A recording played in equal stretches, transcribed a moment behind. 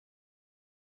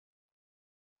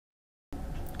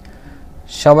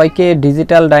সবাইকে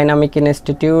digital dynamic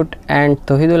institute and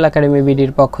Tohidul academy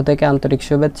বিডির পক্ষ থেকে আন্তরিক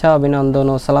শুভেচ্ছা, অভিনন্দন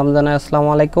ও সালাম জানাই। আসসালামু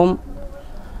আলাইকুম।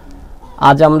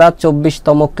 আজ আমরা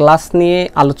 24তম ক্লাস নিয়ে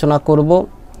আলোচনা করব।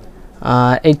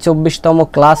 এই 24তম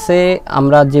ক্লাসে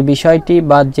আমরা যে বিষয়টি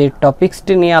বা যে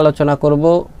টপিকসটি নিয়ে আলোচনা করব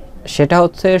সেটা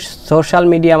হচ্ছে সোশ্যাল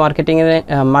মিডিয়া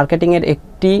মার্কেটিংয়ের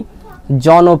একটি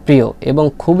জনপ্রিয় এবং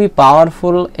খুবই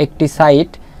পাওয়ারফুল একটি সাইট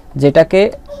যেটাকে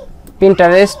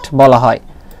পিন্টারেস্ট বলা হয়।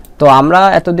 তো আমরা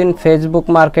এতদিন ফেসবুক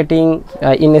মার্কেটিং,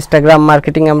 ইনস্টাগ্রাম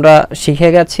মার্কেটিং আমরা শিখে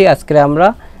গেছি। আজকে আমরা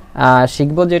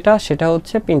শিখব সেটা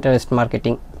হচ্ছে পিন্টারেস্ট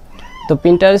মার্কেটিং। তো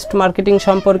পিন্টারেস্ট মার্কেটিং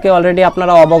সম্পর্কে অলরেডি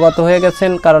আপনারা অবগত হয়ে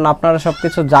গেছেন, কারণ আপনারা সব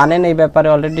কিছু জানেন, এই ব্যাপারে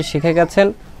অলরেডি শিখে গেছেন।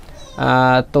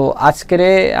 তো আজকে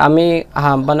আমি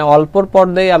মানে অল্পর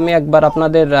পর্দায় আমি একবার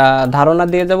আপনাদের ধারণা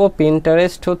দিয়ে যাব।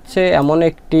 পিন্টারেস্ট হচ্ছে এমন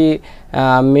একটি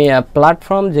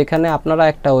প্ল্যাটফর্ম যেখানে আপনারা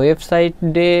একটা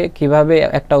ওয়েবসাইটে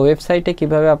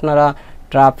কিভাবে আপনারা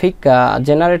ট্রাফিক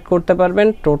জেনারেট করতে পারবেন,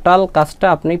 টোটাল কাজটা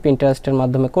আপনি পিন্টারেস্টের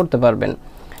মাধ্যমে করতে পারবেন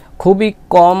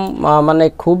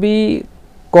খুবই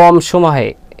কম সময়ে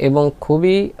এবং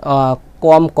খুবই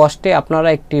কম কষ্টে। আপনারা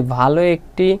একটি ভালো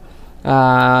একটি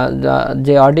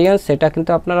যে অডিয়েন্স সেটা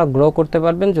কিন্তু আপনারা গ্রো করতে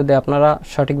পারবেন যদি আপনারা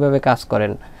সঠিকভাবে কাজ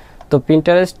করেন। তো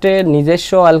পিন্টারেস্টে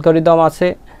নিজস্ব অ্যালগরিদম আছে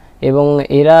এবং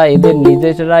এদের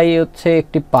নিজেরাই হচ্ছে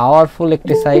একটি পাওয়ারফুল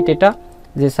একটি সাইট। এটা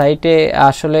যে সাইটে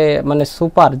আসলে মানে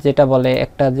সুপার যেটা বলে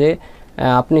একটা, যে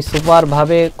আপনি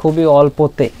সুপারভাবে খুবই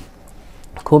অল্পতে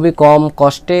খুবই কম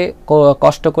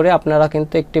কষ্ট করে আপনারা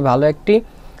কিন্তু একটি ভালো একটি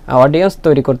অডিয়েন্স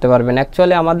তৈরি করতে পারবেন।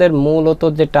 অ্যাকচুয়ালি আমাদের মূলত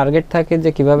যে টার্গেট থাকে যে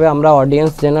কিভাবে আমরা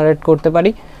অডিয়েন্স জেনারেট করতে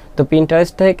পারি, তো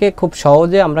পিন্টারেস্ট থেকে খুব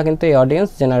সহজে আমরা কিন্তু এই অডিয়েন্স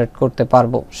জেনারেট করতে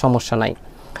পারবো, সমস্যা নাই।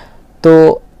 তো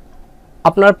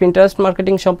আপনারা পিন্টারেস্ট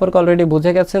মার্কেটিং সম্পর্কে অলরেডি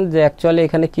বুঝে গেছেন যে অ্যাকচুয়ালি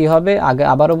এখানে কি হবে।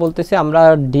 আবারও বলতেছি, আমরা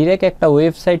ডিরেক্ট একটা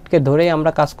ওয়েবসাইটকে ধরেই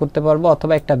আমরা কাজ করতে পারবো,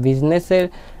 অথবা একটা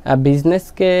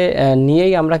বিজনেসকে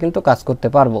নিয়েই আমরা কিন্তু কাজ করতে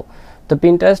পারবো। তো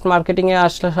পিন্টারেস্ট মার্কেটিংয়ে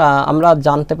আসলে আমরা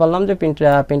জানতে পারলাম যে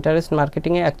পিন্টারেস্ট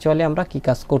মার্কেটিংয়ে অ্যাকচুয়ালি আমরা কি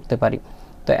কাজ করতে পারি।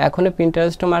 তো এখন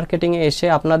পিন্টারেস্ট মার্কেটিংয়ে এসে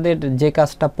আপনাদের যে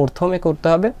কাজটা প্রথমে করতে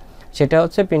হবে সেটা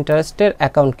হচ্ছে পিন্টারেস্টের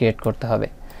অ্যাকাউন্ট ক্রিয়েট করতে হবে।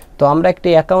 তো আমরা একটি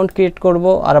অ্যাকাউন্ট ক্রিয়েট করব,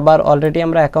 আর আবার অলরেডি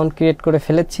আমরা অ্যাকাউন্ট ক্রিয়েট করে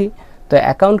ফেলেছি। তো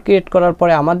অ্যাকাউন্ট ক্রিয়েট করার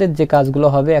পরে আমাদের যে কাজগুলো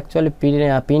হবে, অ্যাকচুয়ালি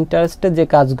পিন্টারেস্টে যে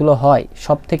কাজগুলো হয়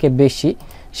সব থেকে বেশি,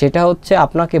 সেটা হচ্ছে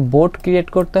আপনাকে বোর্ড ক্রিয়েট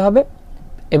করতে হবে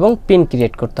এবং পিন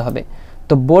ক্রিয়েট করতে হবে।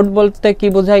 তো বোর্ড বলতে কি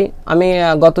বোঝায় আমি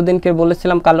গতদিনকে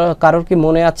বলেছিলাম, কারোর কি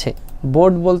মনে আছে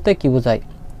বোর্ড বলতে কি বোঝায়?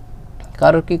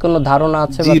 কারোর কি কোনো ধারণা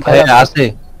আছে?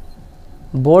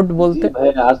 বোর্ড বলতে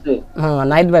হ্যাঁ,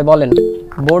 নাহিদ ভাই বলেন।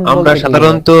 বোর্ড আমরা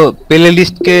সাধারণত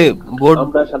প্লেলিস্টকে বোর্ড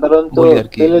বলি আর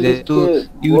কি, যেহেতু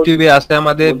ইউটিউবে আছে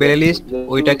আমাদের প্লেলিস্ট,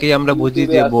 ওইটাকেই আমরা বুঝি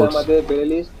যে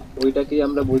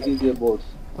বোর্ড।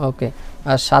 ওকে,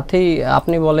 আর সাথেই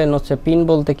আপনি বলেন হচ্ছে পিন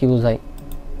বলতে কি বোঝায়?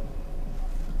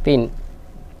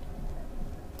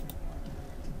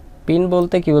 পিন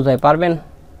বলতে কি বোঝায়, পারবেন?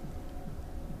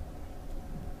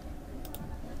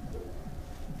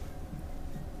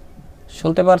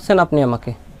 শুনতে পারছেন আপনি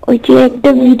আমাকে? ওই যে একটা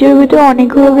ভিডিওর ভিতরে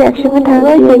অনেকগুলো একসঙ্গে থাকা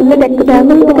হয়, সেগুলো দেখতে দেখা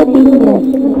গেল সেটা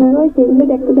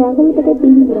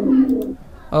পিন।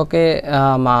 ওকে,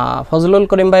 ফজলুল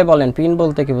করিম ভাই বলেন পিন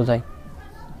বলতে কি বোঝায়?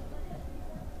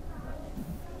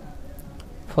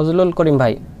 ফজলুল করিম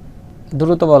ভাই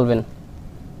দ্রুত বলবেন।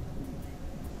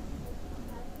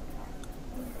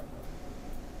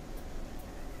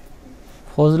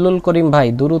 ফজলুল করিম ভাই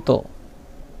দ্রুত,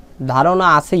 ধারণা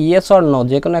আছে ইয়েস অর নো,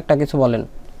 যে কোনো একটা কিছু বলেন।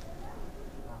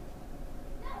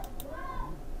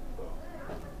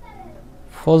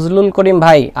 ফজলুল করিম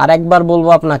ভাই আর একবার বলবো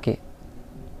আপনাকে,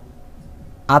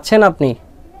 আছেন আপনি?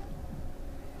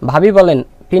 ভাবি বলেন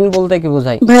পিন বলতে কি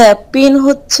বোঝায়? ভাইয়া পিন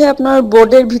হচ্ছে আপনার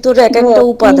বোর্ডের ভিতরে এক একটা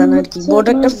উপাদান আর কি, বোর্ড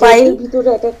একটা ফাইল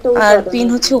আর পিন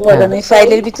হচ্ছে উপাদান। এই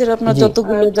ফাইলের ভিতরে আপনার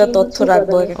যতগুলো যা তথ্য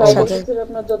রাখবো একসাথে।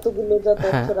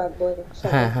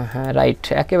 হ্যাঁ হ্যাঁ হ্যাঁ, রাইট,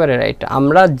 একেবারে রাইট।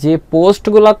 আমরা যে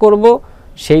পোস্টগুলা করব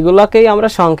সেইগুলাকেই আমরা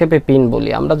সংক্ষেপে পিন বলি।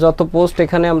 আমরা যত পোস্ট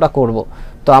এখানে আমরা করব,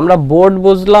 তো আমরা বোর্ড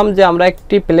বুঝলাম যে আমরা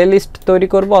একটি প্লেলিস্ট তৈরি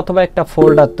করব অথবা একটা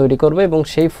ফোল্ডার তৈরি করব, এবং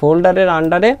সেই ফোল্ডারের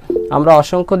আন্ডারে আমরা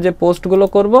অসংখ্য যে পোস্টগুলো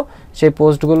করব সেই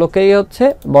পোস্টগুলোকেই হচ্ছে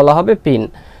বলা হবে পিন।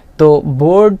 তো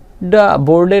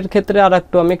বোর্ডের ক্ষেত্রে আর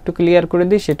আমি একটু ক্লিয়ার করে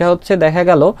দিই, সেটা হচ্ছে দেখা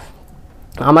গেল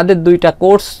আমাদের দুইটা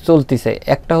কোর্স চলতেছে,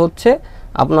 একটা হচ্ছে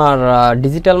আপনার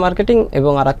ডিজিটাল মার্কেটিং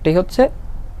এবং আরেকটি হচ্ছে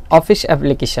অফিস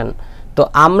অ্যাপ্লিকেশন। তো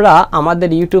আমরা আমাদের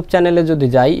ইউটিউব চ্যানেলে যদি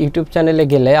যাই, ইউটিউব চ্যানেলে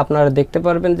গেলে আপনারা দেখতে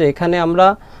পারবেন যে এখানে আমরা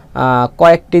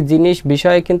কয়েকটি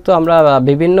বিষয়ে কিন্তু আমরা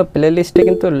বিভিন্ন প্লেলিস্টে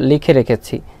কিন্তু লিখে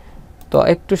রেখেছি। তো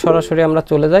একটু সরাসরি আমরা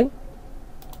চলে যাই।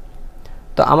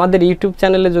 তো আমাদের ইউটিউব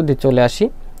চ্যানেলে যদি চলে আসি,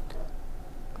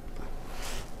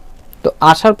 তো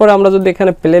আসার পরে আমরা যদি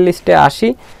এখানে প্লে লিস্টে আসি,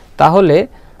 তাহলে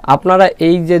আপনারা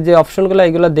এই যে অপশনগুলো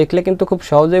এগুলো দেখলে কিন্তু খুব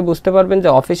সহজেই বুঝতে পারবেন যে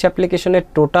অফিস অ্যাপ্লিকেশনের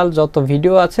টোটাল যত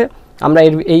ভিডিও আছে আমরা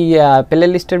এই প্লে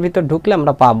লিস্টের ভিতর ঢুকলে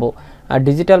আমরা পাবো। আর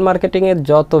ডিজিটাল মার্কেটিংয়ের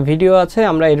যত ভিডিও আছে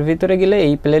আমরা এর ভিতরে গেলে,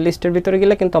 এই প্লে লিস্টের ভিতরে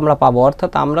গেলে কিন্তু আমরা পাবো।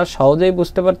 অর্থাৎ আমরা সহজেই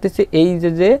বুঝতে পারতেছি এই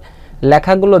যে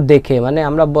লেখাগুলো দেখে, মানে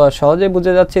আমরা সহজেই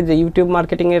বুঝে যাচ্ছে যে ইউটিউব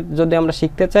মার্কেটিংয়ের যদি আমরা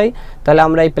শিখতে চাই তাহলে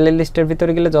আমরা এই প্লে লিস্টের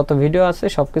ভিতরে গেলে যত ভিডিও আছে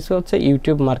সব কিছু হচ্ছে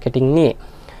ইউটিউব মার্কেটিং নিয়ে।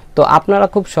 তো আপনারা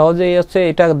খুব সহজেই হচ্ছে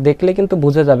এটা দেখলে কিন্তু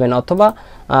বুঝে যাবেন, অথবা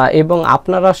এবং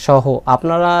আপনারা সহ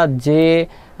আপনারা যে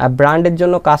ব্র্যান্ডের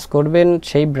জন্য কাজ করবেন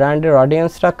সেই ব্র্যান্ডের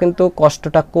অডিয়েন্সরা কিন্তু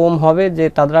কষ্টটা কম হবে, যে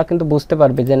তারা কিন্তু বুঝতে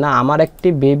পারবে যে না আমার একটি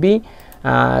বেবি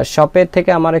শপের থেকে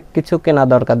আমার কিছু কেনা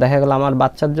দরকার, দেখা গেল আমার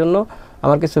বাচ্চার জন্য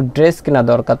আমার কিছু ড্রেস কেনা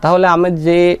দরকার, তাহলে আমি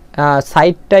যে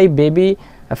সাইটটাই বেবি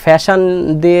ফ্যাশন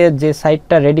দিয়ে যে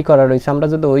সাইটটা রেডি করা রয়েছে আমরা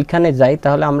যদি ওইখানে যাই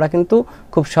তাহলে আমরা কিন্তু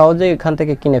খুব সহজেই এখান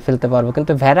থেকে কিনে ফেলতে পারবো।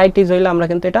 কিন্তু ভ্যারাইটিস হইলে আমরা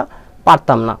কিন্তু এটা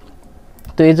পারতাম না।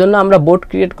 তো এই জন্য আমরা বোর্ড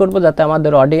ক্রিয়েট করব যাতে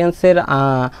আমাদের অডিয়েন্সের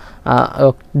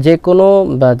যে কোনো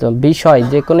বিষয়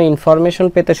যে কোনো ইনফরমেশন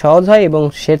পেতে সহজ হয়, এবং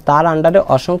সে তার আন্ডারে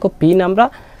অসংখ্য পিন আমরা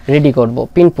রেডি করব,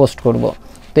 পিন পোস্ট করব।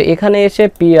 তো এখানে এসে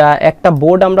একটা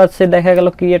বোর্ড আমরা সে দেখা গেল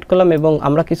ক্রিয়েট করলাম এবং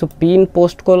আমরা কিছু পিন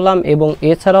পোস্ট করলাম, এবং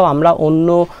এছাড়াও আমরা অন্য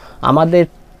আমাদের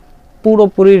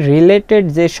পুরোপুরি রিলেটেড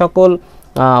যে সকল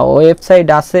ওয়েবসাইট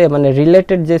আছে, মানে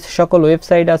রিলেটেড যে সকল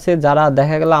ওয়েবসাইট আছে যারা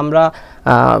দেখা গেল আমরা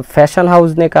ফ্যাশন হাউস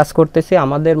নিয়ে কাজ করতেছি,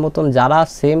 আমাদের মতন যারা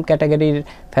সেম ক্যাটাগরির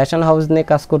ফ্যাশন হাউস নিয়ে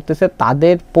কাজ করতেছে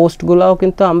তাদের পোস্টগুলোও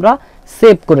কিন্তু আমরা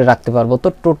সেভ করে রাখতে পারবো। তো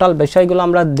টোটাল বিষয়গুলো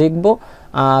আমরা দেখব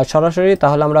সরাসরি।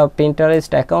 তাহলে আমরা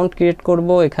পিন্টারেস্ট অ্যাকাউন্ট ক্রিয়েট করব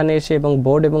এখানে এসে, এবং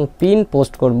বোর্ড এবং পিন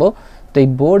পোস্ট করব। তো এই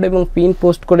বোর্ড এবং পিন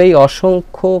পোস্ট করেই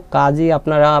অসংখ্য কাজই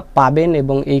আপনারা পাবেন,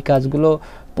 এবং এই কাজগুলো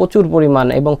প্রচুর পরিমাণ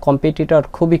এবং কম্পিটিটর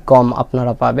খুবই কম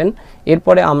আপনারা পাবেন।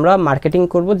 এরপরে আমরা মার্কেটিং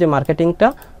করব, যে মার্কেটিংটা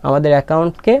আমাদের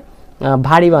অ্যাকাউন্টকে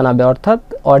ভারী বানাবে, অর্থাৎ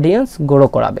অডিয়েন্স গ্রো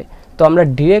করাবে। তো আমরা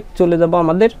ডিরেক্ট চলে যাব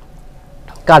আমাদের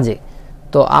কাজে।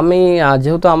 তো আমি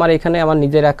যেহেতু আমার এখানে আমার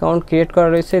নিজের অ্যাকাউন্ট ক্রিয়েট করা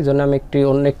রয়েছে এই জন্য আমি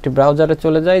অন্য একটি ব্রাউজারে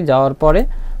চলে যাই। যাওয়ার পরে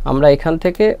আমরা এখান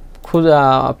থেকে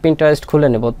পিন্টারেস্ট খুলে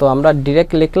নেব। তো আমরা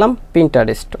ডিরেক্ট লিখলাম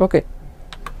পিন্টারেস্ট। ওকে,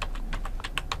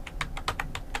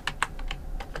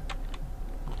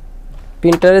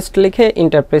 পিন্টারেস্ট লিখে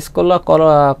ইন্টার প্রেস করলাম।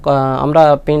 আমরা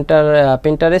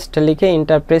পিন্টারেস্ট লিখে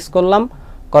ইন্টার প্রেস করলাম।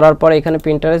 করার পরে এখানে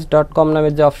pinterest.com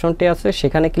নামের যে অপশনটি আছে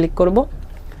সেখানে ক্লিক করব।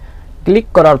 ক্লিক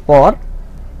করার পর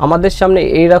আমাদের সামনে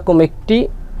এইরকম একটি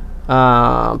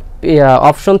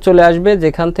অপশন চলে আসবে,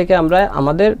 যেখান থেকে আমরা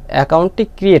আমাদের অ্যাকাউন্টটি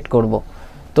ক্রিয়েট করব।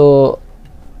 তো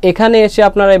এখানে এসে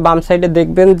আপনারা এই বাম সাইডে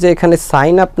দেখবেন যে এখানে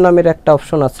সাইন আপ নামের একটা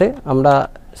অপশন আছে। আমরা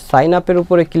সাইন আপের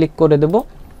উপরে ক্লিক করে দেব।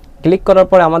 ক্লিক করার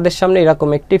পরে আমাদের সামনে এরকম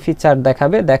একটি ফিচার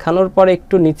দেখাবে। দেখানোর পরে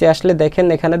একটু নিচে আসলে দেখেন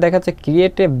এখানে দেখাচ্ছে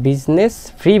create a business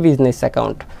free business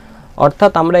account,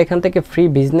 অর্থাৎ আমরা এখান থেকে ফ্রি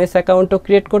বিজনেস অ্যাকাউন্টও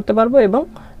ক্রিয়েট করতে পারবো এবং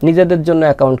নিজেদের জন্য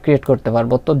অ্যাকাউন্ট ক্রিয়েট করতে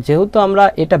পারবো। তো যেহেতু আমরা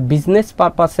এটা বিজনেস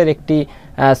পারপাসের একটি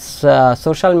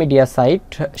সোশ্যাল মিডিয়া সাইট,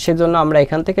 সেজন্য আমরা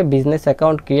এখান থেকে বিজনেস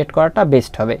অ্যাকাউন্ট ক্রিয়েট করাটা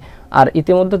বেস্ট হবে। আর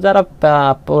ইতিমধ্যে যারা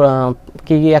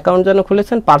কি অ্যাকাউন্ট যেন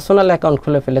খুলেছেন, পার্সোনাল অ্যাকাউন্ট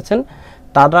খুলে ফেলেছেন,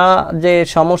 তারা যে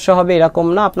সমস্যা হবে এরকম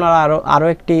না, আপনারা আরও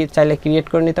একটি চাইলে ক্রিয়েট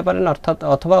করে নিতে পারেন,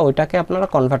 অথবা ওইটাকে আপনারা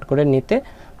কনভার্ট করে নিতে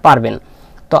পারবেন।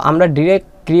 তো আমরা direct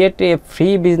create a free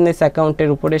business অ্যাকাউন্টের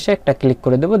উপরে এসে একটা ক্লিক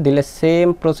করে দেবো। দিলে সেম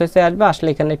প্রসেসে আসবে। আসলে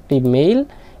এখানে একটি মেইল,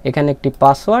 এখানে একটি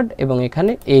পাসওয়ার্ড এবং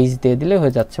এখানে এইজ দিয়ে দিলে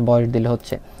হয়ে যাচ্ছে, বয়স দিলে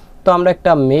হচ্ছে। তো আমরা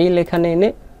একটা মেইল এখানে এনে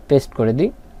পেস্ট করে দিই।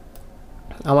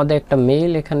 আমাদের একটা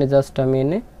মেইল এখানে জাস্ট আমি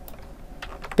এনে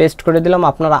পেস্ট করে দিলাম।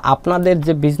 আপনারা আপনাদের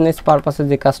যে বিজনেস পারপাসে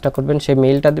যে কাজটা করবেন সেই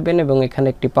মেইলটা দিবেন এবং এখানে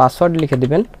একটি পাসওয়ার্ড লিখে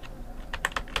দিবেন।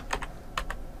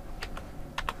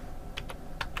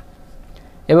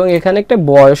 এবং এখানে একটা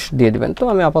বয়স দিয়ে দিবেন। তো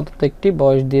আমি আপাতত একটি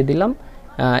বয়স দিয়ে দিলাম,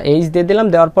 এইজ দিয়ে দিলাম।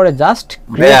 দেওয়ার পরে জাস্ট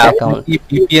ক্রিয়েট অ্যাকাউন্ট।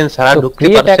 ভিপিএন ছাড়া ঢুকতে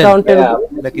ক্রিয়েট পারছেন অ্যাকাউন্টের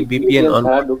নাকি ভিপিএন অন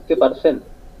ছাড়া ঢুকতে পারছেন?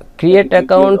 ক্রিয়েট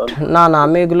অ্যাকাউন্ট না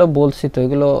আমি এগুলো বলছি, তো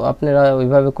এগুলো আপনারা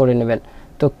ওইভাবে করে নেবেন।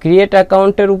 তো ক্রিয়েট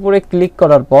অ্যাকাউন্টের উপরে ক্লিক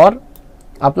করার পর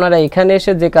আপনারা এখানে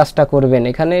এসে যে কাজটা করবেন,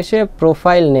 এখানে এসে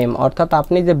প্রোফাইল নেম, অর্থাৎ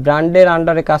আপনি যে ব্র্যান্ডের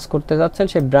আন্ডারে কাজ করতে যাচ্ছেন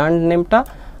সেই ব্র্যান্ড নেমটা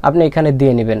আপনি এখানে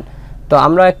দিয়ে নেবেন। তো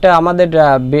আমরা একটা আমাদের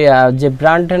যে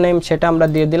ব্র্যান্ড নেম সেটা আমরা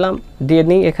দিয়ে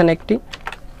নিই এখানে একটি।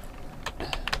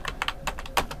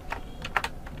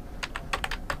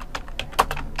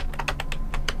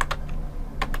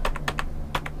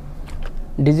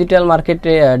 ডিজিটাল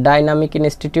মার্কেটে ডাইনামিক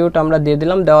ইনস্টিটিউট আমরা দিয়ে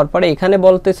দিলাম। দেওয়ার পরে এখানে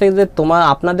বলতেছে যে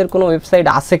আপনাদের কোনো ওয়েবসাইট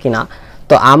আছে কিনা।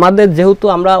 তো আমাদের যেহেতু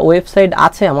আমরা ওয়েবসাইট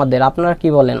আছে আমাদের, আপনারা কি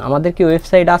বলেন, আমাদের কি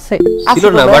ওয়েবসাইট আছে? ছিল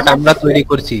না, বাট আমরা তৈরি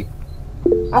করছি।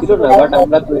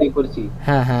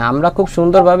 হ্যাঁ, আমরা খুব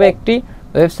সুন্দরভাবে একটি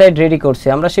ওয়েবসাইট রেডি করছি,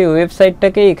 আমরা সেই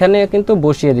ওয়েবসাইটটাকে এখানে কিন্তু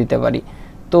বসিয়ে দিতে পারি।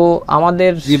 তো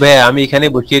আমাদের জি ভাই আমি এখানে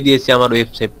বসিয়ে দিয়েছি আমার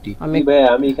ওয়েবসাইটটি।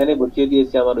 আমি এখানে বসিয়ে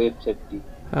দিয়েছি আমার ওয়েবসাইটটি।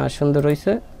 হ্যাঁ সুন্দর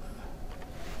হয়েছে।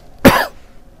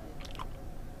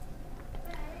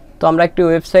 তো আমরা একটি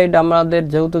ওয়েবসাইট আমাদের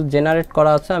যেহেতু জেনারেট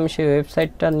করা আছে, আমি সেই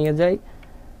ওয়েবসাইটটা নিয়ে যাই।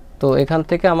 তো এখান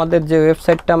থেকে আমাদের যে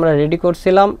ওয়েবসাইটটা আমরা রেডি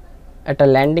করছিলাম একটা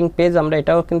ল্যান্ডিং পেজ, আমরা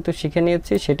এটাও কিন্তু শিখে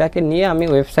নিয়েছি, সেটাকে নিয়ে আমি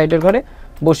ওয়েবসাইটের ঘরে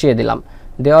বসিয়ে দিলাম।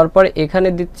 দেওয়ার পর এখানে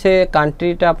দিচ্ছে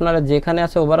কান্ট্রিটা আপনারা যেখানে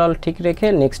আছে ওভারঅল ঠিক রেখে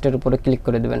নেক্সটের উপরে ক্লিক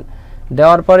করে দেবেন।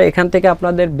 দেওয়ার পরে এখান থেকে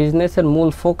আপনাদের বিজনেসের মূল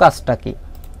ফোকাসটা কি,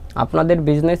 আপনাদের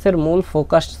বিজনেসের মূল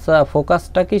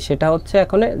ফোকাসটা কি সেটা হচ্ছে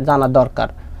এখন জানা দরকার।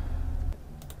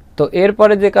 তো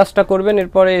এরপরে যে কাজটা করবেন,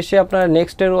 এরপরে এসে আপনারা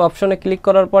নেক্সটের অপশনে ক্লিক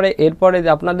করার পরে এরপরে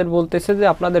আপনাদের বলতেছে যে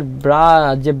আপনাদের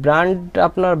যে ব্র্যান্ড,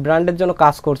 আপনার ব্র্যান্ডের জন্য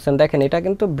কাজ করছেন, দেখেন এটা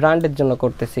কিন্তু ব্র্যান্ডের জন্য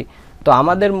করতেছি। তো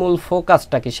আমাদের মূল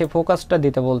ফোকাসটা কি, সে ফোকাসটা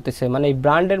দিতে বলতেছে, মানে এই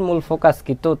ব্র্যান্ডের মূল ফোকাস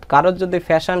কি। তো কারোর যদি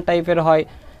ফ্যাশন টাইপের হয়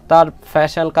তার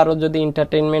ফ্যাশন, কারোর যদি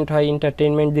এন্টারটেইনমেন্ট হয়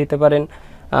এন্টারটেইনমেন্ট দিতে পারেন।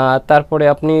 তারপরে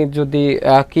আপনি যদি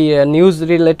কি নিউজ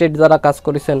রিলেটেড যারা কাজ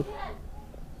করেছেন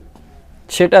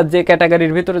সেটা যে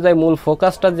ক্যাটাগরির ভিতরে যায়, মূল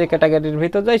ফোকাসটা যে ক্যাটাগরির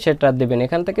ভিতরে যায় সেটা দেবেন।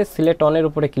 এখান থেকে সিলেক্ট অনের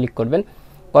উপরে ক্লিক করবেন,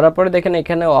 করার পরে দেখেন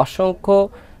এখানে অসংখ্য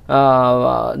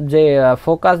যে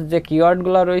ফোকাস যে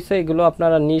কিওয়ার্ডগুলো রয়েছে এগুলো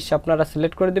আপনারা নিশ আপনারা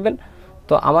সিলেক্ট করে দিবেন।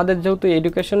 তো আমাদের যেহেতু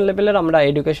এডুকেশন লেভেলের, আমরা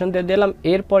এডুকেশন দিয়ে দিলাম।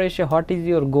 এরপরে এসে হোয়াট ইজ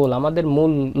ইউর গোল, আমাদের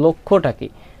মূল লক্ষ্যটা কি।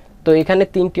 তো এখানে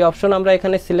তিনটি অপশন আমরা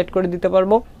এখানে সিলেক্ট করে দিতে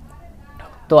পারবো।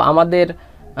 তো আমাদের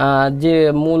যে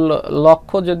মূল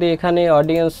লক্ষ্য যদি এখানে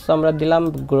অডিয়েন্স আমরা দিলাম,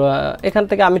 এখান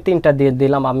থেকে আমি 3টা দিয়ে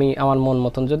দিলাম আমি আমার মন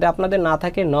মতন। যদি আপনাদের না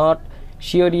থাকে নট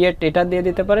শিওর ইয়েট এটা দিয়ে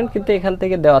দিতে পারেন, কিন্তু এখান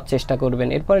থেকে দেওয়ার চেষ্টা করবেন।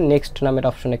 এরপরে নেক্সট নামের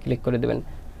অপশনে ক্লিক করে দেবেন।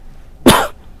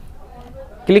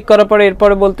 ক্লিক করার পরে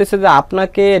এরপরে বলতেছে যে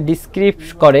আপনাকে ডিসক্রিপ্ট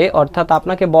করে, অর্থাৎ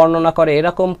আপনাকে বর্ণনা করে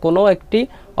এরকম কোনো একটি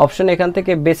অপশন এখান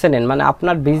থেকে বেছে নেন, মানে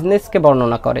আপনার বিজনেসকে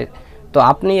বর্ণনা করে। তো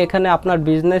আপনি এখানে আপনার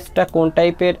বিজনেসটা কোন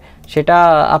টাইপের সেটা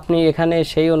আপনি এখানে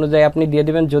সেই অনুযায়ী আপনি দিয়ে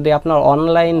দিবেন। যদি আপনার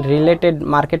অনলাইন রিলেটেড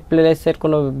মার্কেট প্লেসের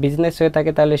কোনো বিজনেস হয়ে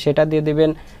থাকে তাহলে সেটা দিয়ে দিবেন।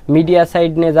 মিডিয়া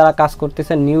সাইড নিয়ে যারা কাজ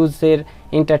করতেছেন, নিউজের,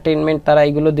 এন্টারটেইনমেন্ট, তারা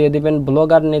এগুলো দিয়ে দিবেন।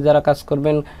 ব্লগার নিয়ে যারা কাজ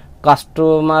করবেন,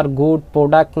 কাস্টমার গুড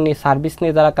প্রোডাক্ট নিয়ে সার্ভিস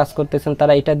নিয়ে যারা কাজ করতেছেন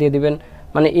তারা এটা দিয়ে দিবেন।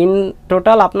 মানে ইন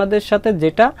টোটাল আপনাদের সাথে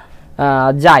যেটা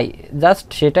যায় জাস্ট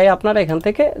সেটাই আপনারা এখান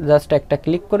থেকে জাস্ট একটা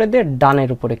ক্লিক করে দিয়ে ডানের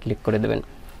উপরে ক্লিক করে দেবেন।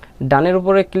 ডানের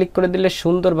উপরে ক্লিক করে দিলে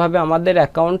সুন্দরভাবে আমাদের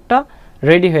অ্যাকাউন্টটা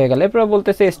রেডি হয়ে গেল। এরপরে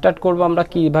বলতেছে স্টার্ট করব আমরা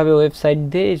কীভাবে ওয়েবসাইট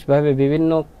দিয়ে, এইভাবে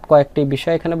বিভিন্ন কয়েকটি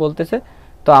বিষয় এখানে বলতেছে।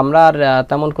 তো আমরা আর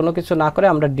তেমন কোনো কিছু না করে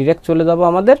আমরা ডিরেক্ট চলে যাব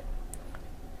আমাদের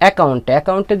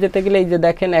অ্যাকাউন্টে যেতে গেলে এই যে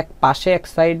দেখেন এক পাশে এক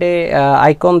সাইডে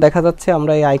আইকন দেখা যাচ্ছে,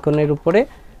 আমরা এই আইকনের উপরে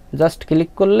জাস্ট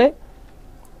ক্লিক করলে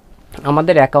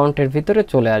আমাদের অ্যাকাউন্টের ভিতরে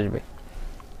চলে আসবে।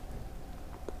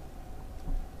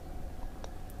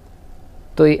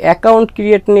 তো এই অ্যাকাউন্ট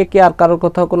ক্রিয়েট নিয়ে কি আর কারোর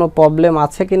কোথাও কোনো প্রবলেম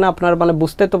আছে কিনা, আপনারা মানে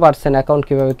বুঝতে তো পারছেন অ্যাকাউন্ট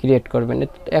কিভাবে ক্রিয়েট করবেন,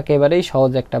 একেবারেই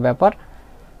সহজ একটা ব্যাপার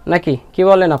নাকি কি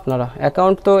বলেন আপনারা?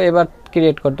 অ্যাকাউন্ট তো এবার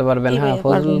ক্রিয়েট করতে পারবেন। হ্যাঁ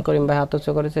ফজলুল করিম ভাই হাত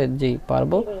উঁচু করেছে, জি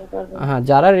পারবো। হ্যাঁ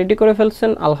যারা রেডি করে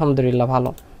ফেলছেন আলহামদুলিল্লাহ ভালো।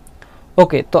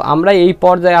 ওকে, তো আমরা এই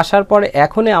পর্যায়ে আসার পরে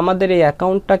এখনই আমাদের এই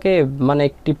অ্যাকাউন্টটাকে মানে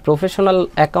একটি প্রফেশনাল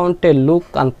অ্যাকাউন্টের লুক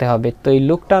আনতে হবে। তো এই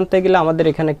লুকটা আনতে গেলে আমাদের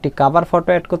এখানে একটি কাভার ফটো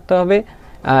অ্যাড করতে হবে,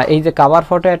 এই যে কাভার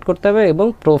ফটো অ্যাড করতে হবে এবং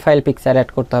প্রোফাইল পিকচার অ্যাড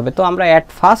করতে হবে। তো আমরা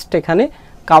ফার্স্ট এখানে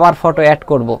কাভার ফটো অ্যাড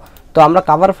করব। তো আমরা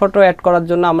কাভার ফটো অ্যাড করার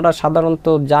জন্য আমরা সাধারণত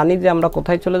জানি যে আমরা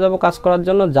কোথায় চলে যাব কাজ করার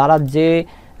জন্য। যারা যে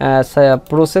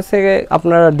প্রসেসে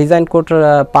আপনারা ডিজাইন করতে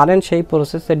পারেন সেই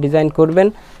প্রসেসে ডিজাইন করবেন।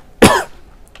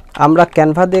 আমরা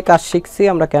ক্যানভা দিয়ে কাজ শিখছি,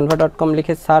 আমরা canva.com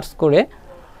লিখে সার্চ করে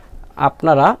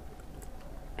আপনারা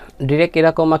ডিরেক্ট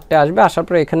এরকম একটা আসবে, আসার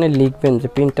পরে এখানে লিখবেন যে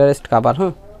পিন্টারেস্ট কাভার।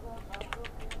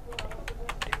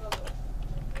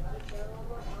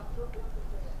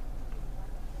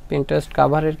 পিন্টারেস্ট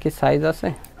কাভারের কি সাইজ আছে?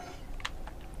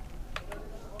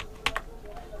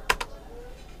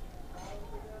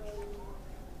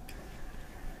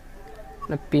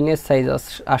 পিনের সাইজ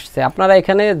আসছে, আপনারা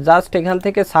এখানে জাস্ট এখান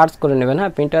থেকে সার্চ করে নেবেন।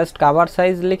 হ্যাঁ পিন্টারেস্ট কাভার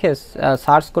সাইজ লিখে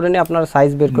সার্চ করে নিয়ে আপনারা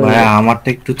সাইজ বের করে নেবেন। আমারটা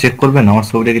একটু চেক করবেন আমার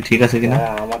ছবিটা কি ঠিক আছে কিনা?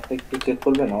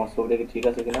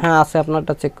 হ্যাঁ আছে,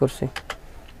 আপনারটা চেক করছি।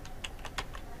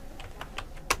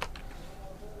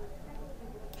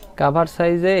 কাভার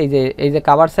সাইজে এই যে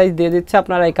কাভার সাইজ দিয়ে দিচ্ছে,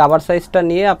 আপনারা এই কাভার সাইজটা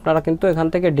নিয়ে আপনারা কিন্তু এখান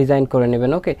থেকে ডিজাইন করে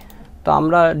নেবেন। ওকে, তো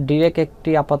আমরা ডিরেক্ট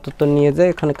একটি আপাতত নিয়ে যাই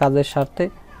এখানে কাজের স্বার্থে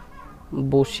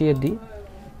বসিয়ে দিই।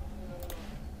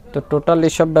 তো টোটাল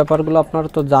এইসব ব্যাপারগুলো আপনারা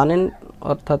তো জানেন,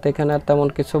 অর্থাৎ এখানে তেমন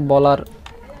কিছু বলার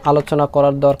আলোচনা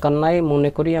করার দরকার নাই মনে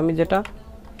করি আমি যেটা।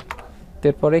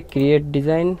 তারপরে ক্রিয়েট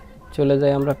ডিজাইন চলে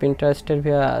যাই আমরা পিন্টারেস্টের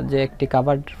যে একটি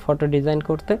কাভার ফটো ডিজাইন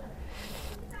করতে।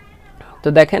 তো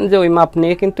দেখেন যে ওই মাপ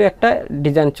নিয়ে কিন্তু একটা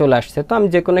ডিজাইন চলে আসছে। তো আমি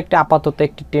যে কোনো একটা আপাতত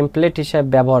একটি টেমপ্লেট হিসাবে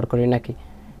ব্যবহার করি নাকি,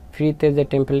 ফ্রিতে যে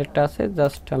টেমপ্লেটটা আছে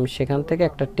জাস্ট আমি সেখান থেকে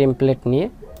একটা টেমপ্লেট নিয়ে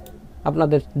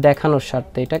আপনাদের দেখানোর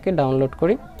স্বার্থে এটাকে ডাউনলোড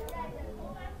করি।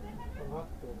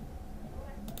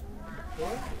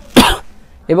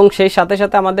 এবং সেই সাথে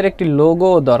সাথে আমাদের একটি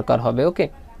লোগো দরকার হবে। ওকে,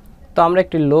 তো আমরা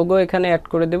একটি লোগো এখানে অ্যাড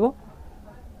করে দেব।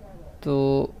 তো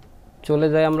চলে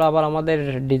যাই আমরা আবার আমাদের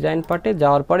ডিজাইন পার্টে।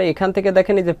 যাওয়ার পরে এখান থেকে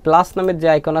দেখেন এই যে প্লাস নামের যে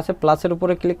আইকন আছে, প্লাসের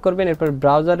উপরে ক্লিক করবেন। এরপর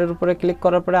ব্রাউজারের উপরে ক্লিক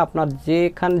করার পরে আপনার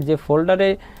যে ফোল্ডারে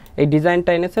এই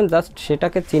ডিজাইনটা এনেছেন জাস্ট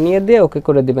সেটাকে চিনিয়ে দিয়ে ওকে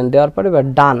করে দিবেন। দেওয়ার পরে এবার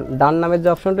ডান নামের যে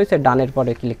অপশন রয়েছে ডানের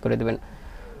পরে ক্লিক করে দেবেন।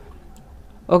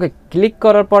 ওকে, ক্লিক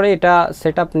করার পরে এটা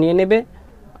সেটআপ নিয়ে নেবে।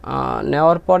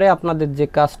 নেওয়ার পরে আপনাদের যে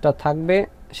কাজটা থাকবে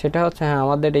সেটা হচ্ছে, হ্যাঁ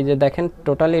আমাদের এই যে দেখেন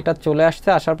টোটালি এটা চলে আসছে।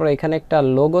 আসার পরে এখানে একটা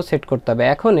লোগো সেট করতে হবে।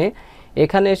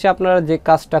 এখানে এসে আপনারা যে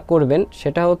কাজটা করবেন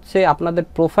সেটা হচ্ছে আপনাদের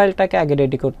প্রোফাইলটাকে আগে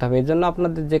রেডি করতে হবে। এই জন্য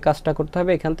আপনাদের যে কাজটা করতে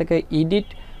হবে, এখান থেকে এডিট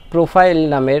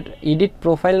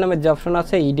প্রোফাইল নামের যে অপশন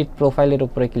আছে এডিট প্রোফাইলের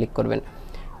উপরে ক্লিক করবেন।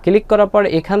 ক্লিক করার পর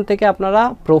এখান থেকে আপনারা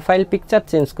প্রোফাইল পিকচার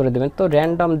চেঞ্জ করে দেবেন। তো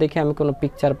র্যান্ডম দেখে আমি কোনো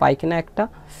পিকচার পাই কিনা, একটা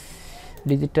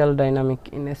ডিজিটাল ডাইনামিক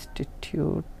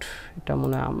ইনস্টিটিউট, এটা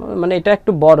মনে হয় মানে এটা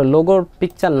একটু বড়, লোগোর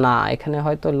পিকচার না, এখানে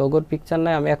হয়তো লোগোর পিকচার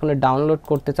নাই। আমি এখন ডাউনলোড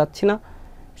করতে চাচ্ছি না,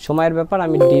 সময়ের ব্যাপার,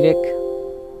 আমি ডিরেক্ট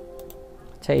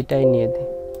আচ্ছা এটাই নিয়ে দিই।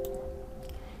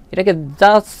 এটাকে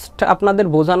জাস্ট আপনাদের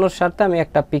বোঝানোর স্বার্থে আমি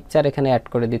একটা পিকচার এখানে অ্যাড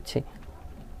করে দিচ্ছি।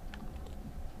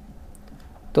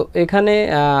 তো এখানে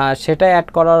সেটা অ্যাড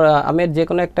করার আমি যে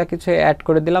কোনো একটা কিছু অ্যাড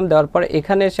করে দিলাম। দেওয়ার পর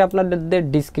এখানে এসে আপনাদের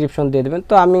ডিসক্রিপশন দিয়ে দেবেন।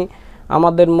 তো আমি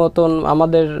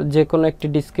আমাদের যে কোনো একটি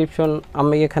ডিসক্রিপশন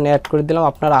আমি এখানে অ্যাড করে দিলাম।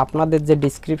 আপনাদের যে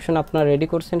ডিসক্রিপশন আপনারা রেডি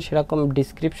করছেন সেরকম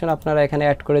ডিসক্রিপশন আপনারা এখানে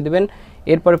অ্যাড করে দিবেন।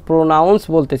 এরপরে প্রোনাউন্স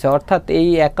বলতেছে, অর্থাৎ এই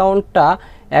অ্যাকাউন্টটা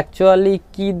অ্যাকচুয়ালি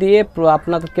কি দিয়ে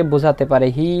আপনাদেরকে বোঝাতে পারে,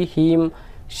 হি, হিম,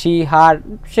 শি, হার,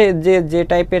 সে যে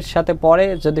টাইপের সাথে পড়ে।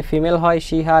 যদি ফিমেল হয়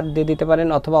শি, হার দিয়ে দিতে পারেন,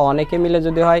 অথবা অনেকে মিলে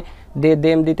যদি হয়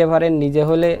দেম দিতে পারেন, নিজে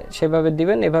হলে সেভাবে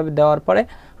দিবেন। এভাবে দেওয়ার পরে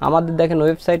আমাদের দেখেন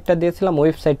ওয়েবসাইটটা দিয়েছিলাম,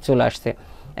 ওয়েবসাইট চলে আসছে।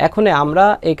 এখন আমরা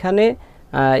এখানে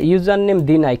ইউজার নেম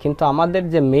দিই নাই, কিন্তু আমাদের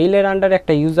যে মেইলের আন্ডারে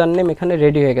একটা ইউজার নেম এখানে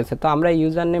রেডি হয়ে গেছে। তো আমরা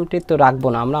ইউজার নেমটি তো রাখবো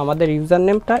না, আমরা আমাদের ইউজার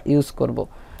নেমটা ইউজ করব।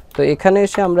 তো এখানে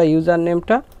এসে আমরা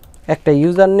একটা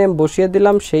ইউজার নেম বসিয়ে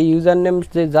দিলাম। সেই ইউজার নেম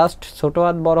যে জাস্ট ছোটো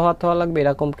হাত বড় হাত হওয়া লাগবে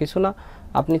এরকম কিছু না,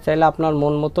 আপনি চাইলে আপনার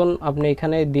মন মতন আপনি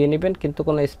এখানে দিয়ে নেবেন, কিন্তু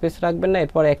কোনো স্পেস রাখবেন না।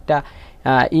 এরপর একটা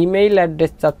ইমেইল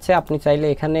অ্যাড্রেস চাচ্ছে, আপনি চাইলে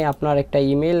এখানে আপনার একটা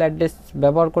ইমেইল অ্যাড্রেস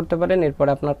ব্যবহার করতে পারেন। এরপর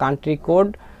আপনার কান্ট্রি কোড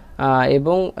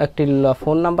এবং একটি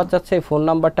ফোন নাম্বার চাচ্ছে, এই ফোন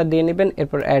নাম্বারটা দিয়ে নেবেন।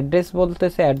 এরপর অ্যাড্রেস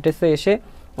বলতেছে, অ্যাড্রেসে এসে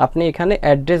আপনি এখানে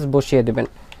অ্যাড্রেস বসিয়ে দেবেন।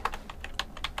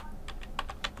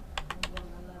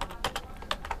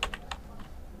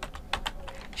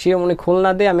 শিরোমণি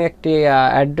খুলনা দিয়ে আমি একটি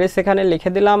অ্যাড্রেস এখানে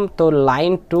লিখে দিলাম। তো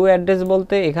লাইন 2 অ্যাড্রেস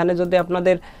বলতে এখানে যদি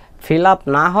আপনাদের ফিল আপ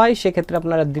না হয় সেক্ষেত্রে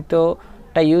আপনারা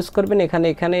দ্বিতীয়টা ইউজ করবেন।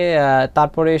 এখানে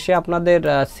তারপরে এসে আপনাদের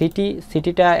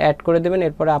সিটিটা অ্যাড করে দেবেন।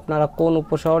 এরপরে আপনারা কোন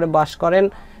উপশহরে বাস করেন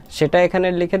সেটা এখানে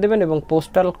লিখে দেবেন এবং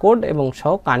পোস্টাল কোড এবং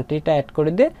সহ কান্ট্রিটা অ্যাড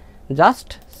করে দিয়ে জাস্ট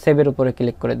সেভের উপরে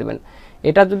ক্লিক করে দেবেন।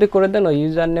 এটা যদি করে দেন ওই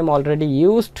ইউজার নেম অলরেডি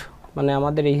ইউজড, মানে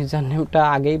আমাদের এই ইউজার নেমটা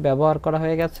আগেই ব্যবহার করা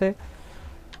হয়ে গেছে।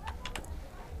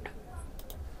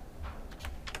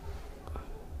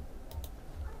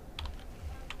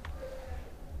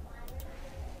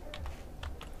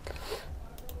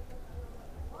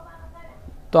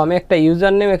 তো আমি একটা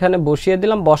ইউজার নেম এখানে বসিয়ে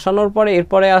দিলাম। বসানোর পরে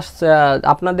এরপরে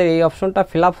আপনাদের এই অপশনটা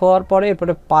ফিল আপ হওয়ার পরে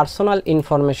এরপরে পার্সোনাল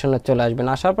ইনফরমেশনে চলে আসবেন।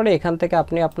 আসার পরে এখান থেকে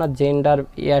আপনি আপনার জেন্ডার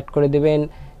অ্যাড করে দেবেন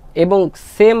এবং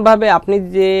সেমভাবে আপনি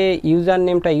যে ইউজার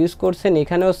নেমটা ইউজ করছেন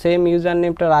এখানেও সেম ইউজার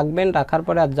নেমটা রাখবেন। রাখার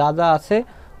পরে আর যা আছে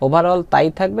ওভারঅল তাই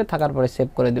থাকবে, থাকার পরে সেভ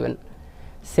করে দেবেন।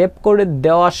 সেভ করে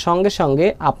দেওয়ার সঙ্গে সঙ্গে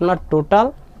আপনার টোটাল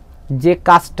যে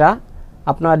কাজটা,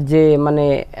 আপনার যে মানে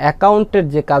অ্যাকাউন্টের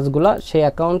যে কাজগুলো, সেই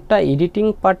অ্যাকাউন্টটা এডিটিং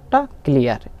পার্টটা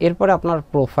ক্লিয়ার। এরপরে আপনার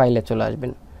প্রোফাইলে চলে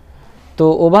আসবেন। তো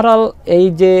ওভারঅল এই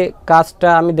যে কাজটা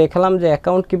আমি দেখালাম যে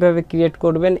অ্যাকাউন্ট কিভাবে ক্রিয়েট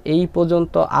করবেন, এই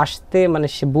পর্যন্ত আসতে মানে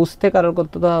বুঝতে কারোর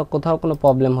কোথাও কোনো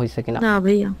প্রবলেম হয়েছে কিনা? না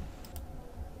ভাইয়া।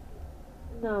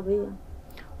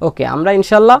 ওকে, আমরা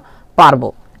ইনশাল্লাহ পারবো,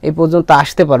 এই পর্যন্ত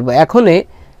আসতে পারবো।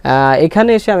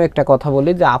 এখানে এসে আমি একটা কথা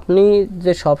বলি যে আপনি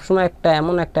যে সবসময়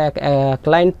এমন একটা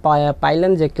ক্লায়েন্ট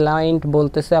পাইলেন যে ক্লায়েন্ট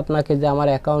বলতেছে আপনাকে যে আমার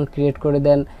অ্যাকাউন্ট ক্রিয়েট করে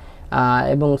দেন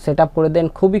এবং সেট আপ করে দেন,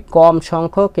 খুবই কম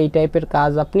সংখ্যক এই টাইপের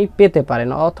কাজ আপনি পেতে পারেন।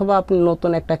 অথবা আপনি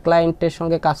নতুন একটা ক্লায়েন্টের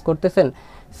সঙ্গে কাজ করতেছেন,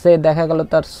 সে দেখা গেল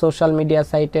তার সোশ্যাল মিডিয়া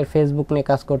সাইটের ফেসবুক নিয়ে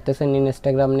কাজ করতেছেন,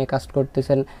 ইনস্টাগ্রাম নিয়ে কাজ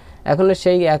করতেছেন। এখন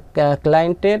সেই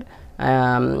ক্লায়েন্টের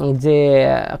যে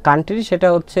কান্ট্রি সেটা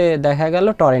হচ্ছে দেখা গেল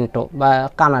টরন্টো বা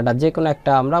কানাডা, যে কোনো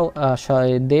একটা আমরা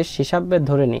দেশ হিসাবে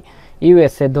ধরে নিই।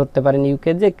 ইউএসএ ধরতে পারেন,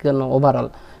 ইউকে, যে কোনো ওভারঅল।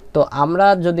 তো আমরা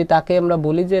যদি তাকে আমরা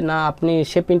বলি যে না আপনি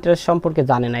সে পিন্টারেস্ট সম্পর্কে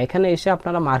জানে না, এখানে এসে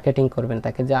আপনারা মার্কেটিং করবেন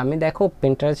তাকে যে আমি দেখো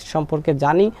পিন্টারেস্ট সম্পর্কে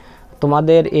জানি,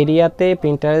 তোমাদের এরিয়াতে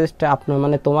পিন্টারেস্ট আপনার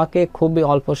মানে তোমাকে খুবই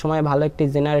অল্প সময়ে ভালো একটি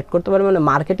জেনারেট করতে পারবে, মানে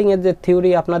মার্কেটিংয়ের যে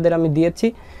থিওরি আপনাদের আমি দিয়েছি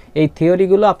এই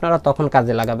থিওরিগুলো আপনারা তখন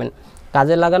কাজে লাগাবেন।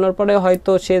 কাজে লাগানোর পরে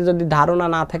হয়তো সে যদি ধারণা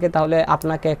না থাকে তাহলে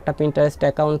আপনাকে একটা পিন্টারেস্ট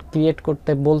অ্যাকাউন্ট ক্রিয়েট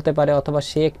করতে বলতে পারে, অথবা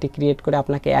সে একটি ক্রিয়েট করে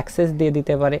আপনাকে অ্যাক্সেস দিয়ে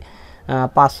দিতে পারে,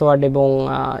 পাসওয়ার্ড এবং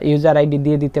ইউজার আইডি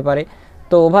দিয়ে দিতে পারে।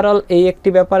 তো ওভারঅল এই একটি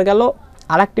ব্যাপার গেল।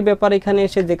 আরেকটি ব্যাপার এখানে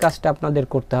এসে যে কাজটা আপনাদের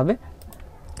করতে হবে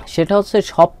সেটা হচ্ছে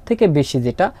সব থেকে বেশি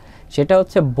যেটা, সেটা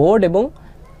হচ্ছে বোর্ড এবং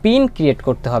পিন ক্রিয়েট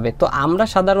করতে হবে। তো আমরা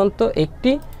সাধারণত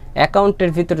একটি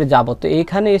অ্যাকাউন্টের ভিতরে যাব, তো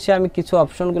এইখানে এসে আমি কিছু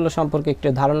অপশনগুলো সম্পর্কে একটু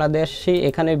ধারণা দিয়ে আসছি।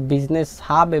 এখানে বিজনেস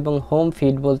হাব এবং হোম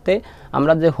ফিড বলতে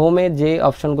আমরা যে হোমে যে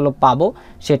অপশনগুলো পাবো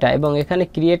সেটা, এবং এখানে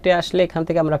ক্রিয়েটে আসলে এখান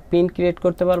থেকে আমরা পিন ক্রিয়েট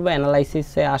করতে পারবো।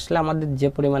 অ্যানালাইসিসে আসলে আমাদের যে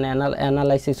পরিমাণ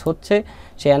অ্যানালাইসিস হচ্ছে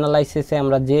সেই অ্যানালাইসিসে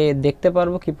আমরা যে দেখতে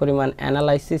পারবো কি পরিমাণ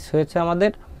অ্যানালাইসিস হয়েছে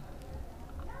আমাদের।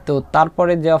 তো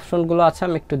তারপরে যে অপশনগুলো আছে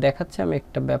আমি একটু দেখাচ্ছি, আমি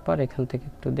একটা ব্যাপার এখান থেকে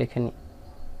একটু দেখে নিই।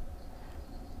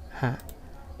 হ্যাঁ,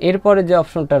 এরপরে যে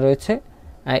অপশনটা রয়েছে,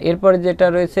 এরপরে যেটা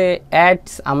রয়েছে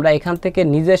অ্যাডস, আমরা এখান থেকে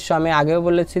নিজস্ব, আমি আগেও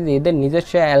বলেছি যে এদের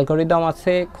নিজস্ব অ্যালগোরিদম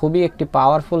আছে, খুবই একটি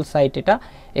পাওয়ারফুল সাইট এটা।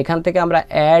 এখান থেকে আমরা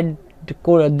অ্যাড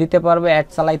দিতে পারবো, অ্যাড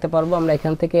চালাইতে পারবো, আমরা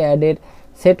এখান থেকে অ্যাডের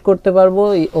সেট করতে পারবো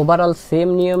ওভারঅল সেম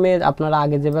নিয়মে আপনারা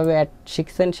আগে যেভাবে অ্যাড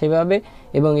শিখছেন সেভাবে।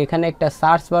 এবং এখানে একটা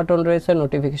সার্চ বাটন রয়েছে,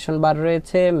 নোটিফিকেশন বার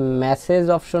রয়েছে, মেসেজ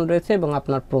অপশন রয়েছে এবং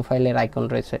আপনার প্রোফাইলের আইকন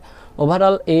রয়েছে।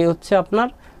 ওভারঅল এই হচ্ছে আপনার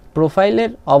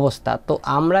প্রোফাইলের অবস্থা। তো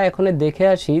আমরা এখন দেখে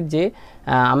আসি যে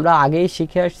আমরা আগেই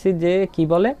শিখে আসছি যে কি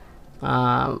বলে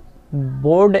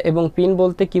বোর্ড এবং পিন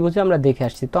বলতে কি বুঝে আমরা দেখে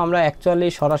আসছি। তো আমরা অ্যাকচুয়ালি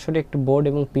সরাসরি একটু বোর্ড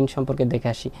এবং পিন সম্পর্কে দেখে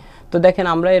আসি। তো দেখেন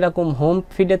আমরা এরকম হোম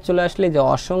ফিডে চলে আসলে যে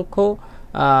অসংখ্য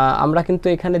আমরা কিন্তু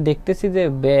এখানে দেখতেছি যে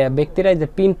ব্যক্তিরাই যে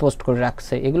পিন পোস্ট করে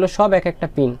রাখছে, এগুলো সব এক একটা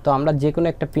পিন। তো আমরা যে কোনো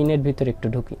একটা পিনের ভিতরে একটু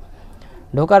ঢুকি,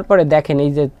 ঢোকার পরে দেখেন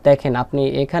এই যে দেখেন আপনি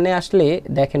এখানে আসলে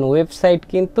দেখেন ওয়েবসাইট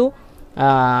কিন্তু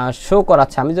শো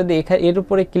করাচ্ছে। আমি যদি এর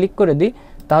উপরে ক্লিক করে দিই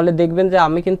তাহলে দেখবেন যে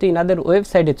আমি কিন্তু ইনাদের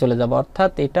ওয়েবসাইটে চলে যাব,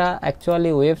 অর্থাৎ এটা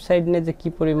অ্যাকচুয়ালি ওয়েবসাইট নিয়ে যে কী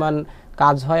পরিমাণ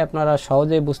কাজ হয় আপনারা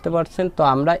সহজেই বুঝতে পারছেন। তো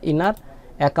আমরা ইনার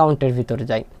অ্যাকাউন্টের ভিতরে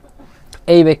যাই,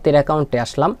 এই ব্যক্তির অ্যাকাউন্টে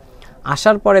আসলাম।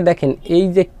 আসার পরে দেখেন এই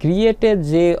যে ক্রিয়েটে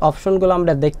যে অপশনগুলো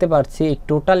আমরা দেখতে পাচ্ছি এই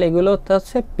টোটাল এগুলো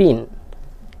হচ্ছে পিন,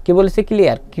 কি বলেছি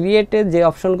ক্লিয়ার। ক্রিয়েটে যে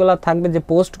অপশনগুলো থাকবে, যে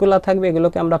পোস্টগুলো থাকবে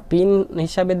এগুলোকে আমরা পিন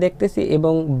হিসাবে দেখতেছি,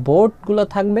 এবং বোর্ডগুলো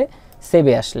থাকবে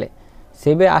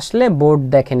সেভে আসলে বোর্ড।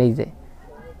 দেখেন এই যে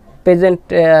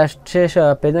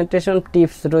প্রেজেন্টেশন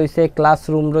টিপস রয়েছে,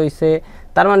 ক্লাসরুম রয়েছে।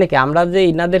 তার মানে কি আমরা যে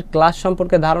ইনাদের ক্লাস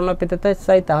সম্পর্কে ধারণা পেতে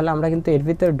চাই তাহলে আমরা কিন্তু এর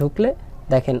ভিতরে ঢুকলে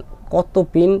দেখেন কত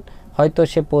পিন হয়তো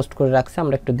সে পোস্ট করে রাখছে,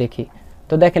 আমরা একটু দেখি।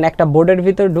 তো দেখেন একটা বোর্ডের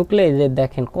ভিতরে ঢুকলে যে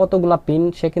দেখেন কতগুলা পিন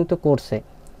সে কিন্তু করছে।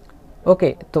 ওকে,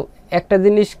 তো একটা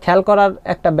জিনিস খেয়াল করার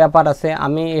একটা ব্যাপার আছে,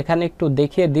 আমি এখানে একটু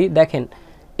দেখিয়ে দিই। দেখেন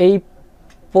এই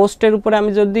পোস্টের উপরে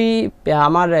আমি যদি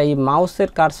আমার এই মাউসের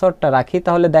কার্সরটা রাখি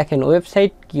তাহলে দেখেন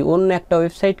ওয়েবসাইট কি অন্য একটা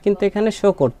ওয়েবসাইট কিন্তু এখানে শো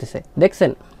করতেছে,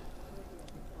 দেখছেন।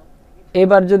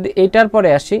 এবার যদি এটার পরে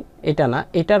আসি, এটা না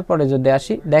এটার পরে যদি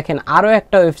আসি দেখেন আরও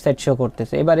একটা ওয়েবসাইট শো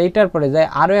করতেছে। এবার এইটার পরে যায়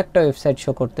আরও একটা ওয়েবসাইট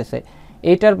শো করতেছে।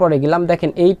 এইটার পরে গেলাম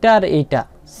দেখেন এইটা আর এইটা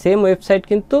সেম ওয়েবসাইট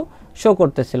কিন্তু শো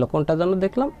করতেছিল। কোনটা যেন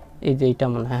দেখলাম, এই যে এইটা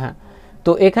মনে হয়, হ্যাঁ।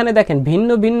 তো এখানে দেখেন ভিন্ন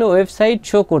ভিন্ন ওয়েবসাইট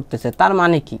শো করতেছে, তার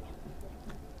মানে কি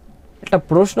একটা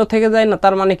প্রশ্ন থেকে যায় না,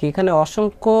 তার মানে কি এখানে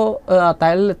অসংখ্য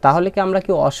তাহলে কি আমরা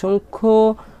কি অসংখ্য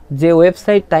যে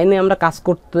ওয়েবসাইট তাই নিয়ে আমরা কাজ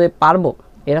করতে পারবো,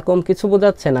 এরকম কিছু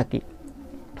বোঝাচ্ছে নাকি?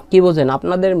 কি বোঝেন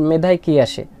আপনাদের মেধায় কি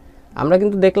আসে? আমরা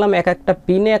কিন্তু দেখলাম এক একটা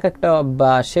পিনে এক একটা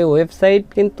বা সে ওয়েবসাইট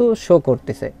কিন্তু শো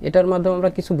করতেছে, এটার মাধ্যমে আমরা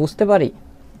কিছু বুঝতে পারি?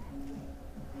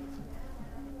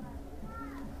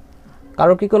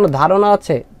 কারো কি কোনো ধারণা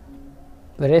আছে?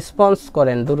 রেসপন্স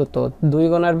করেন দ্রুত, 2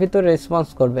 ঘন্টার ভিতরে রেসপন্স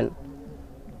করবেন।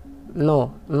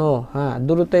 নো হ্যাঁ,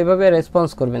 দ্রুত এইভাবে রেসপন্স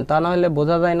করবেন, তা না হলে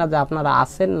বোঝা যায় না যে আপনারা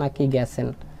আছেন নাকি গেছেন।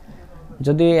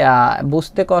 যদি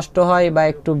বুঝতে কষ্ট হয় বা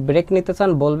একটু ব্রেক নিতে চান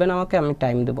বলবেন আমাকে, আমি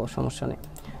টাইম দেবো, সমস্যা নেই।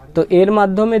 তো এর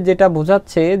মাধ্যমে যেটা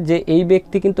বোঝাচ্ছে যে এই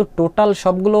ব্যক্তি কিন্তু টোটাল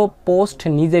সবগুলো পোস্ট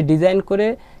নিজে ডিজাইন করে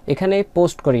এখানে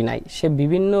পোস্ট করি নাই, সে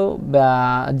বিভিন্ন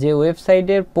যে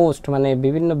ওয়েবসাইটের পোস্ট মানে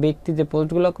বিভিন্ন ব্যক্তি যে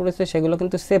পোস্টগুলো করেছে সেগুলো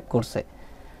কিন্তু সেভ করছে।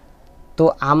 তো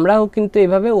আমরাও কিন্তু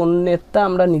এভাবে অন্যেরটা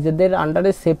আমরা নিজেদের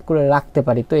আন্ডারে সেভ করে রাখতে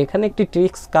পারি। তো এখানে একটি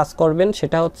ট্রিক্স কাজ করবেন,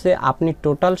 সেটা হচ্ছে আপনি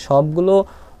টোটাল সবগুলো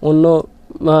অন্য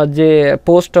যে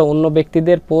পোস্ট অন্য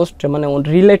ব্যক্তিদের পোস্ট মানে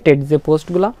রিলেটেড যে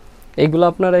পোস্টগুলো এইগুলো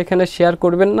আপনারা এখানে শেয়ার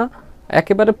করবেন না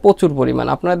একেবারে প্রচুর পরিমাণ।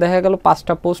 আপনারা দেখা গেল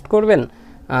 5টা পোস্ট করবেন,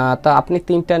 তা আপনি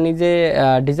 3টা নিজে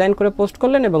ডিজাইন করে পোস্ট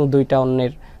করলেন এবং 2টা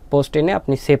অন্যের পোস্ট এনে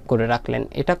আপনি সেভ করে রাখলেন,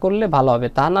 এটা করলে ভালো হবে।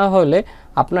 তা না হলে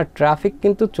আপনার ট্রাফিক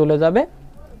কিন্তু চলে যাবে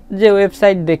যে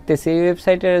ওয়েবসাইট দেখতেছি, এই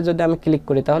ওয়েবসাইটে যদি আমি ক্লিক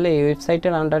করি তাহলে এই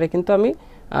ওয়েবসাইটের আন্ডারে কিন্তু আমি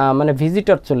মানে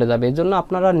ভিজিটর চলে যাবে। এই জন্য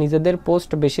আপনারা নিজেদের পোস্ট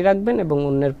বেশি রাখবেন এবং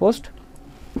অন্যের পোস্ট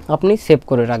আপনি সেভ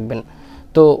করে রাখবেন।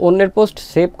 তো অন্যের পোস্ট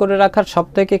সেভ করে রাখার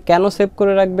সবথেকে কেন সেভ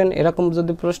করে রাখবেন এরকম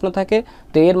যদি প্রশ্ন থাকে,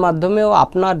 তো এর মাধ্যমেও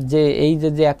আপনার যে এই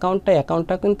যে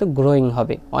অ্যাকাউন্টটা কিন্তু গ্রোয়িং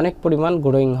হবে, অনেক পরিমাণ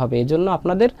গ্রোয়িং হবে। এই জন্য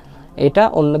আপনাদের এটা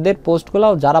অন্যদের পোস্টগুলো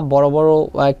যারা বড় বড়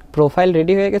প্রোফাইল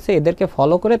রেডি হয়ে গেছে এদেরকে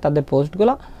ফলো করে তাদের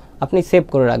পোস্টগুলো আপনি সেভ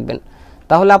করে রাখবেন।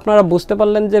 তাহলে আপনারা বুঝতে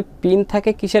পারলেন যে পিন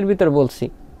থাকে কিসের ভিতর বলছি।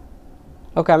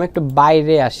 ওকে, আমি একটু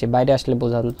বাইরে আসি, বাইরে আসলে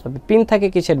বোঝানো যাবে। পিন থাকে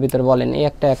কিসের ভিতর বলেন? এই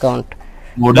একটা অ্যাকাউন্ট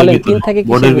বলেন পিন থাকে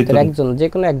কিসের ভিতর? একজন, যে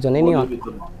কোনো একজন, এনিওয়ান।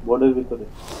 বোর্ডের ভিতরে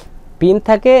পিন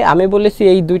থাকে, আমি বলেছি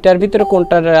এই দুইটার ভিতরে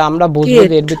কোনটার আমরা বুঝবো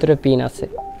যে এর ভিতরে পিন আছে?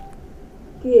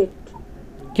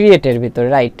 ক্রিয়েটের ভিতরে,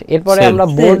 রাইট। এরপরে আমরা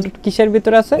বোর্ড কিসের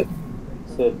ভিতরে আছে?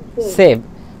 সেভ।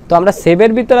 তো আমরা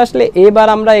সেভের ভিতর আসলে এবার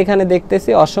আমরা এখানে দেখতেছি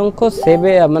অসংখ্য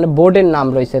সেভে মানে বোর্ডের নাম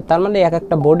রয়েছে, তার মানে এক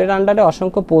একটা বোর্ডের আন্ডারে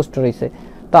অসংখ্য পোস্ট রয়েছে।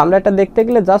 তো আমরা এটা দেখতে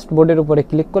গেলে জাস্ট বোর্ডের উপরে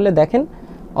ক্লিক করলে দেখেন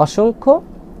অসংখ্য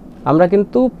আমরা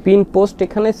কিন্তু পিন পোস্ট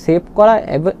এখানে সেভ করা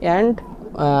অ্যান্ড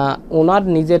ওনার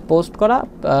নিজের পোস্ট করা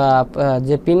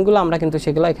যে পিনগুলো আমরা কিন্তু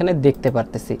সেগুলো এখানে দেখতে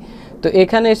পারতেছি। তো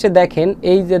এখানে এসে দেখেন,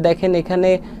 এই যে দেখেন এখানে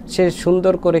সে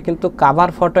সুন্দর করে কিন্তু কাভার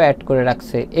ফটো অ্যাড করে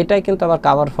রাখছে, এটাই কিন্তু আবার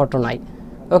কাভার ফটো নাই।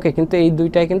 ওকে, কিন্তু এই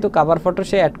দুইটাই কিন্তু কাভার ফটো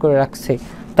সে অ্যাড করে রাখছে।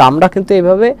 তো আমরা কিন্তু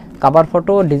এইভাবে কাভার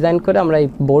ফটো ডিজাইন করে আমরা এই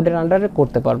বোর্ডের আন্ডারে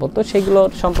করতে পারবো। তো সেগুলো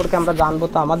সম্পর্কে আমরা জানবো।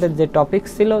 তো আমাদের যে টপিক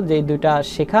ছিল যে এই দুইটা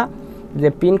শেখা, যে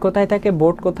পিন কোথায় থাকে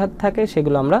বোর্ড কোথায় থাকে,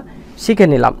 সেগুলো আমরা শিখে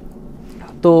নিলাম।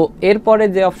 তো এরপরে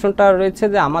যে অপশনটা রয়েছে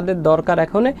যে আমাদের দরকার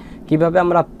এখন কিভাবে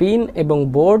আমরা পিন এবং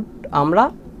বোর্ড আমরা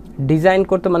ডিজাইন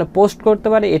করতে মানে পোস্ট করতে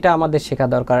পারি, এটা আমাদের শেখা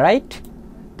দরকার, রাইট?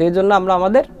 তো এই জন্য আমরা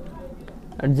আমাদের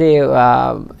যে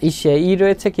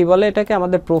রয়েছে কি বলে এটাকে,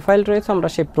 আমাদের প্রোফাইল রয়েছে, আমরা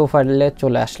সেই প্রোফাইলে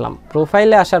চলে আসলাম।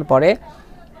 প্রোফাইলে আসার পরে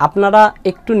আপনারা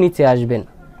একটু নিচে আসবেন,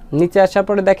 নিচে আসার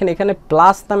পরে দেখেন এখানে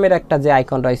প্লাস নামের একটা যে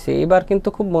আইকন রয়েছে, এবার কিন্তু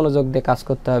খুব মনোযোগ দিয়ে কাজ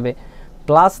করতে হবে।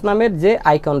 প্লাস নামের যে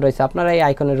আইকন রয়েছে আপনারা এই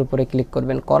আইকনের উপরে ক্লিক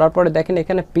করবেন, করার পরে দেখেন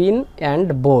এখানে পিন অ্যান্ড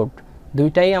বোর্ড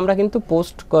দুইটাই আমরা কিন্তু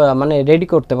পোস্ট মানে রেডি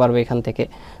করতে পারবো এখান থেকে।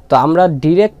 তো আমরা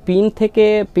ডিরেক্ট পিন থেকে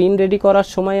পিন রেডি করার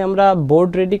সময় আমরা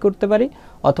বোর্ড রেডি করতে পারি,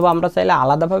 অথবা আমরা চাইলে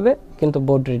আলাদাভাবে কিন্তু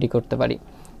বোর্ড রেডি করতে পারি।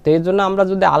 তো এর জন্য আমরা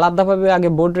যদি আলাদাভাবে আগে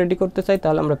বোর্ড রেডি করতে চাই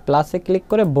তাহলে আমরা প্লাসে ক্লিক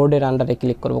করে বোর্ডের আন্ডারে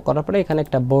ক্লিক করব, করার পরে এখানে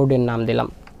একটা বোর্ডের নাম দিলাম,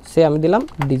 সে আমি দিলাম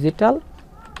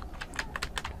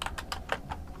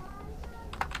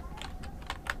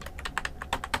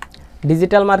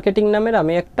ডিজিটাল মার্কেটিং নামের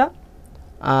আমি একটা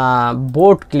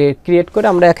বোর্ড ক্রিয়েট করে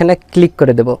আমরা এখানে ক্লিক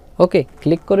করে দেব। ওকে,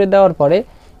 ক্লিক করে দেওয়ার পরে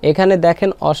এখানে দেখেন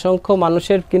অসংখ্য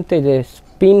মানুষের কিন্তু এই যে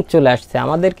পিন চলে আসছে,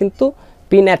 আমাদের কিন্তু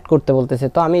পিন অ্যাড করতে বলতেছে।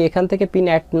 তো আমি এখান থেকে পিন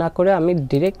অ্যাড না করে আমি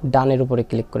ডিরেক্ট ডানের উপরে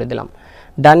ক্লিক করে দিলাম।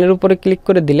 ডানের উপরে ক্লিক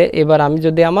করে দিলে এবার আমি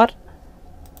যদি আমার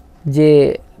যে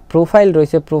প্রোফাইল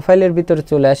রয়েছে প্রোফাইলের ভিতরে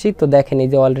চলে আসি, তো দেখেন এই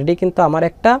যে অলরেডি কিন্তু আমার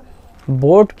একটা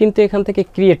বোর্ড কিন্তু এখান থেকে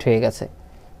ক্রিয়েট হয়ে গেছে।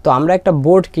 তো আমরা একটা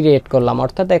বোর্ড ক্রিয়েট করলাম,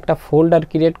 অর্থাৎ একটা ফোল্ডার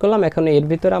ক্রিয়েট করলাম। এখন এর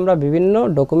ভিতরে আমরা বিভিন্ন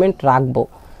ডকুমেন্ট রাখবো।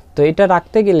 তো এটা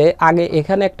রাখতে গেলে আগে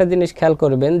এখানে একটা জিনিস খেয়াল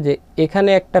করবেন যে এখানে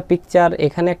একটা পিকচার,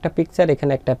 এখানে একটা পিকচার,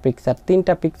 এখানে একটা পিকচার,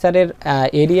 তিনটা পিকচারের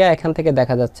এরিয়া এখান থেকে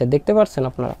দেখা যাচ্ছে, দেখতে পাচ্ছেন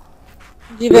আপনারা?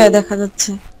 জি ভাই দেখা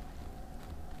যাচ্ছে।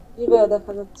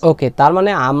 ওকে, তার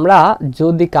মানে আমরা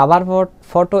যদি কভার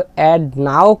ফটো অ্যাড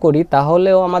নাও করি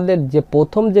তাহলেও আমাদের যে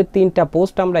প্রথম যে তিনটা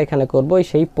পোস্ট আমরা এখানে করব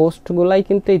সেই পোস্টগুলাই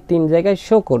কিন্তু এই তিন জায়গায়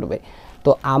শো করবে।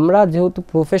 তো আমরা যেহেতু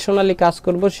প্রফেশনালি কাজ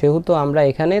করব সেহেতু আমরা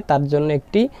এখানে তার জন্য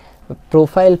একটি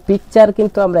প্রোফাইল পিকচার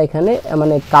কিন্তু আমরা এখানে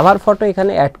মানে কভার ফটো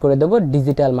এখানে অ্যাড করে দেব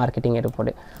ডিজিটাল মার্কেটিং এর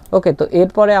উপরে। ওকে, তো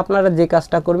এরপরে আপনারা যে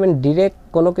কাজটা করবেন ডিরেক্ট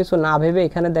কোনো কিছু না ভেবে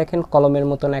এখানে দেখেন কলমের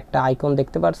মতন একটা আইকন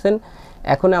দেখতে পাচ্ছেন,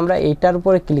 এখন আমরা এইটার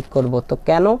উপরে ক্লিক করব। তো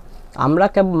কেন আমরা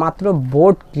মাত্র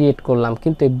বোর্ড ক্রিয়েট করলাম,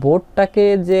 কিন্তু এই বোর্ডটাকে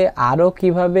যে আরও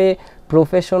কিভাবে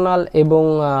প্রফেশনাল এবং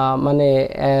মানে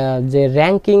যে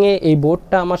র্যাঙ্কিংয়ে এই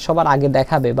বোর্ডটা আমার সবার আগে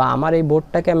দেখাবে বা আমার এই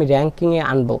বোর্ডটাকে আমি র্যাঙ্কিংয়ে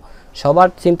আনবো, সবার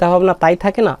চিন্তাভাবনা তাই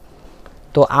থাকে না?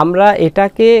 তো আমরা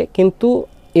এটাকে কিন্তু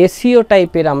এসইও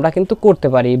টাইপের আমরা কিন্তু করতে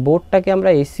পারি, এই বোর্ডটাকে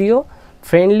আমরা এসইও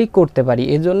ফ্রেন্ডলি করতে পারি।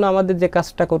 এজন্য আমাদের যে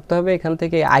কাজটা করতে হবে এখান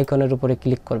থেকে আইকনের উপরে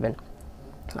ক্লিক করবেন।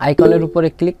 আইকনের উপরে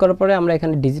ক্লিক করার পরে আমরা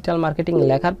এখানে ডিজিটাল মার্কেটিং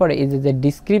লেখার পরে এই যে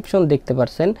ডেসক্রিপশন দেখতে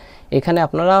পাচ্ছেন, এখানে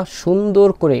আপনারা সুন্দর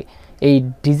করে এই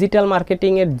ডিজিটাল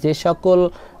মার্কেটিংয়ের যে সকল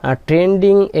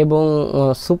ট্রেন্ডিং এবং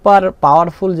সুপার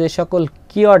পাওয়ারফুল যে সকল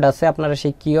কিওয়ার্ড আছে আপনারা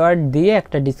সেই কিওয়ার্ড দিয়ে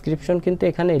একটা ডেসক্রিপশন কিন্তু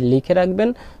এখানে লিখে রাখবেন।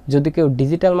 যদি কেউ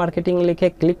ডিজিটাল মার্কেটিং লিখে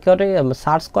ক্লিক করে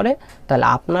সার্চ করে তাহলে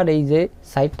আপনার এই যে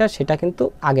সাইটটা সেটা কিন্তু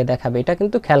আগে দেখাবে, এটা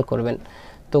কিন্তু খেয়াল করবেন।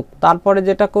 তো তারপরে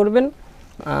যেটা করবেন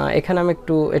এখানে আমি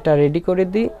একটু এটা রেডি করে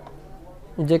দিই,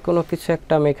 যে কোনো কিছু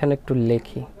একটা আমি এখানে একটু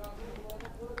লিখি।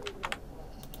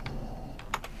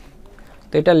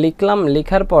 তো এটা লিখলাম,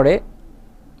 লেখার পরে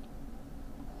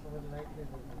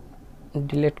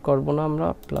ডিলিট করব না আমরা,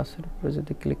 প্লাসের উপরে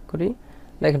যদি ক্লিক করি,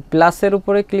 দেখেন প্লাসের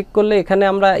উপরে ক্লিক করলে এখানে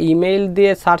আমরা ইমেইল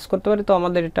দিয়ে সার্চ করতে পারি। তো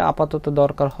আমাদের এটা আপাতত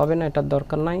দরকার হবে না, এটার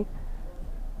দরকার নাই।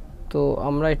 তো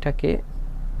আমরা এটাকে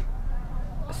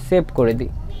সেভ করে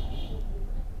দিই,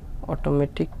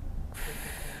 অটোমেটিক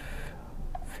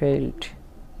ফেইল্ড।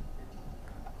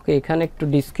 ওকে, এখানে একটু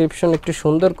ডিসক্রিপশন, একটু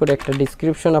সুন্দর করে একটা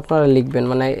ডিসক্রিপশন আপনারা লিখবেন,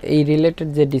 মানে এই রিলেটেড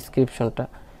যে ডিসক্রিপশনটা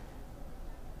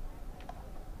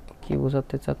কি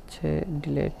বোঝাতে চাচ্ছে,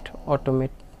 ডিলিট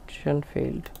অটোমেশন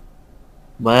ফেইল্ড।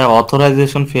 ভাই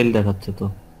অথরাইজেশন ফেল দেখাচ্ছে তো।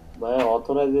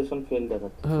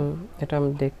 এটা আমি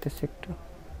দেখতেছি একটু,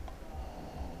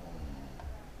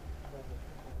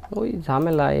 ওই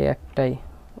ঝামেলা একটাই।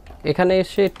 এখানে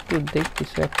এসে একটু দেখ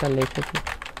কিছু একটা লেখে,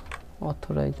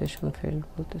 অথরাইজেশন ফেইল্ড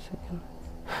বলতেছে এখানে।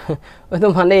 ওই তো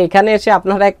মানে এখানে এসে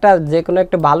আপনারা একটা যে কোনো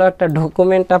একটা ভালো একটা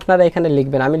ডকুমেন্ট আপনারা এখানে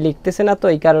লিখবেন। আমি লিখতেছি না তো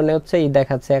এই কারণে হচ্ছে এই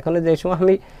দেখাচ্ছে। এখন যে সময়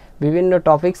আমি বিভিন্ন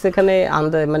টপিকস এখানে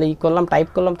মানে করলাম, টাইপ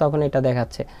করলাম, তখন এটা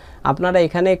দেখাচ্ছে। আপনারা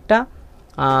এখানে একটা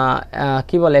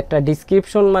কি বলে একটা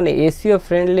ডিসক্রিপশন, মানে এসইও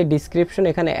ফ্রেন্ডলি ডিসক্রিপশন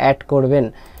এখানে অ্যাড করবেন।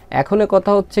 এখন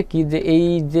কথা হচ্ছে কি, যে এই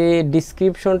যে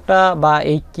ডিসক্রিপশনটা বা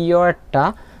এই কিওয়ার্ডটা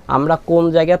আমরা কোন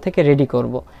জায়গা থেকে রেডি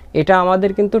করব, এটা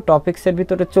আমাদের কিন্তু টপিক্সের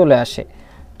ভিতরে চলে আসে।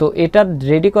 তো এটা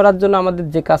রেডি করার জন্য আমাদের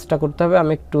যে কাজটা করতে হবে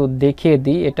আমি একটু দেখিয়ে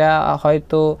দিই। এটা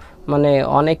হয়তো মানে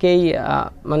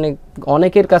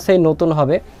অনেকের কাছেই নতুন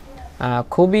হবে,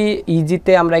 খুবই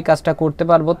ইজিতে আমরা এই কাজটা করতে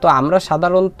পারবো। তো আমরা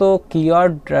সাধারণত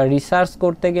কিওয়ার্ড রিসার্চ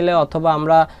করতে গেলে অথবা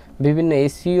আমরা বিভিন্ন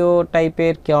এসইও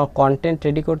টাইপের কন্টেন্ট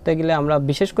রেডি করতে গেলে আমরা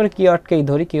বিশেষ করে কিওয়ার্ডকেই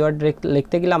ধরি। কিওয়ার্ড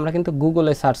লিখতে গেলে আমরা কিন্তু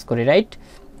গুগলে সার্চ করি, রাইট?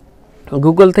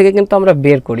 গুগল থেকে কিন্তু আমরা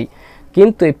বের করি।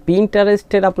 কিন্তু এই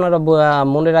পিন্টারেস্টের আপনারা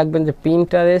মনে রাখবেন যে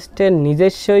পিন্টারেস্টের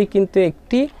নিজস্বই কিন্তু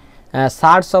একটি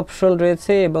সার্চ অপশন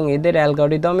রয়েছে, এবং এদের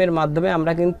অ্যালগরিদমের মাধ্যমে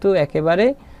আমরা কিন্তু একেবারে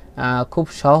খুব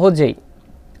সহজেই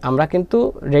আমরা কিন্তু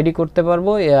রেডি করতে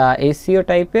পারবো এসইও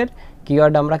টাইপের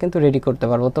কিওয়ার্ড, আমরা কিন্তু রেডি করতে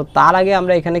পারবো। তো তার আগে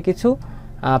আমরা এখানে কিছু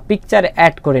পিকচার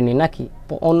অ্যাড করে নিই, নাকি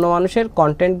অন্য মানুষের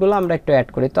কন্টেন্টগুলো আমরা একটু অ্যাড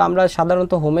করি। তো আমরা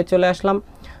সাধারণত হোমে চলে আসলাম,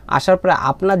 আসার পরে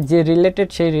আপনার যে রিলেটেড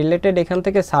সেই রিলেটেড এখান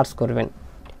থেকে সার্চ করবেন।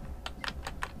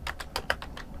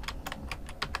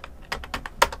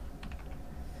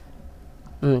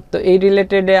 তো এই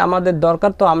রিলেটেডে আমাদের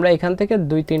দরকার, তো আমরা এখান থেকে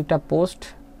 2-3টা পোস্ট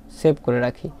সেভ করে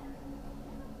রাখি।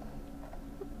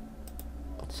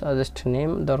 সাজেস্ট নেম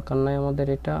দরকার নাই আমাদের,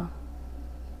 এটা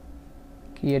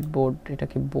ক্রিয়েট বোর্ড, এটা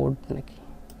কি বোর্ড নাকি?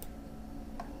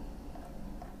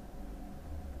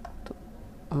 তো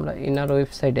আমরা ইনার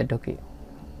ওয়েবসাইটে ঢুকি,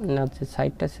 ইনার যে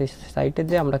সাইটটা সেই সাইটে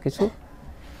যে আমরা কিছু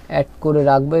অ্যাড করে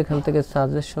রাখবো। এখান থেকে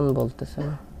সাজেশন বলতেছে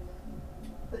না,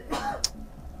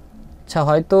 আচ্ছা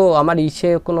হয়তো আমার ইসে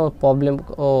কোনো প্রবলেম,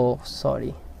 ও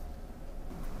সরি,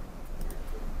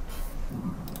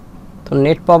 তো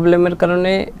নেট প্রবলেমের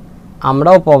কারণে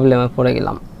আমরাও প্রবলেমে পড়ে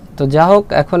গেলাম। তো যা হোক,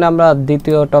 এখন আমরা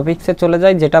দ্বিতীয় টপিকসে চলে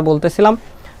যাই, যেটা বলতেছিলাম।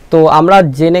 তো আমরা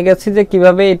জেনে গেছি যে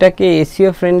কিভাবে এটাকে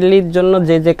এসইও ফ্রেন্ডলির জন্য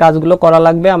যে যে কাজগুলো করা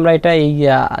লাগবে, আমরা এটা এই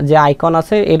যে আইকন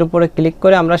আছে এর উপরে ক্লিক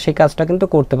করে আমরা সেই কাজটা কিন্তু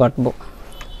করতে পারবো।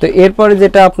 তো এরপরে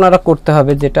যেটা আপনারা করতে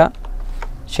হবে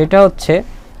সেটা হচ্ছে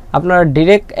আপনারা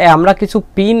ডিরেক্ট আমরা কিছু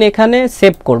পিন এখানে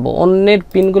সেভ করব, অন্যের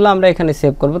পিনগুলো আমরা এখানে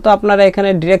সেভ করব। তো আপনারা এখানে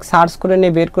ডিরেক্ট সার্চ করে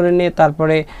নিয়ে বের করে নিয়ে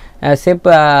তারপরে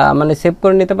সেভ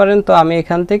করে নিতে পারেন। তো আমি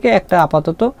এখান থেকে একটা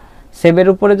আপাতত সেভের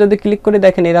উপরে যদি ক্লিক করি,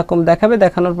 দেখেন এরকম দেখাবে।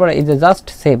 দেখানোর পরে এই যে জাস্ট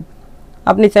সেভ,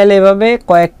 আপনি চাইলে এভাবে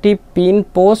কয়েকটি পিন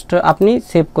পোস্ট আপনি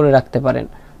সেভ করে রাখতে পারেন।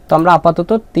 তো আমরা আপাতত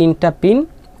 3টা পিন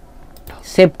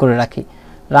সেভ করে রাখি।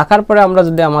 রাখার পরে আমরা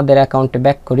যদি আমাদের অ্যাকাউন্টে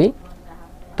ব্যাক করি,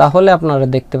 তাহলে আপনারা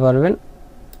দেখতে পারবেন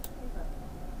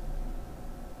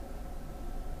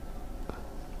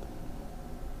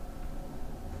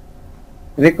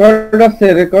রেকর্ড আছে।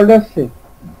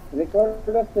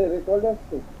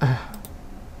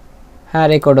 হ্যাঁ,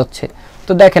 রেকর্ড হচ্ছে।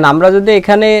 তো দেখেন আমরা যদি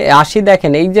এখানে আসি,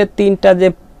 দেখেন এই যে 3টা যে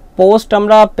পোস্ট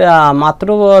আমরা মাত্র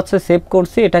সেভ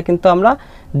করছি, এটা কিন্তু আমরা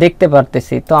দেখতে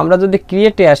পারতেছি। তো আমরা যদি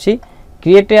ক্রিয়েটে আসি,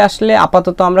 ক্রিয়েটে আসলে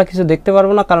আপাতত আমরা কিছু দেখতে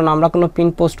পারবো না, কারণ আমরা কোনো পিন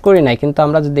পোস্ট করি নাই। কিন্তু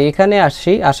আমরা যদি এখানে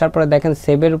আসি, আসার পরে দেখেন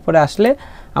সেভের উপরে আসলে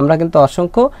আমরা কিন্তু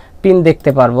অসংখ্য পিন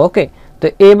দেখতে পারবো। ওকে, তো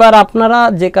এবার আপনারা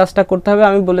যে কাজটা করতে হবে,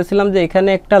 আমি বলেছিলাম যে এখানে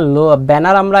একটা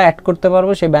ব্যানার আমরা অ্যাড করতে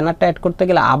পারবো। সেই ব্যানারটা অ্যাড করতে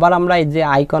গেলে আবার আমরা এই যে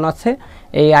আইকন আছে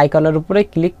এই আইকনের উপরে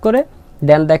ক্লিক করে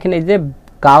দেন দেখেন এই যে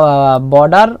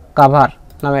বর্ডার কাভার,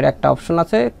 নামের একটা অপশন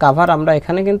আছে কভার, আমরা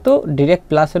এখানে কিন্তু ডিরেক্ট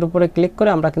প্লাসের উপরে ক্লিক করে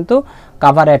আমরা কিন্তু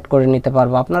কভার অ্যাড করে নিতে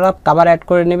পারবো। আপনারা কভার অ্যাড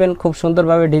করে নেবেন খুব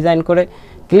সুন্দরভাবে ডিজাইন করে।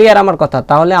 ক্লিয়ার আমার কথা?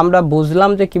 তাহলে আমরা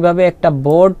বুঝলাম যে কিভাবে একটা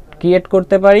বোর্ড ক্রিয়েট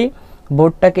করতে পারি,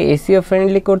 বোর্ডটাকে এসইও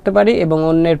ফ্রেন্ডলি করতে পারি এবং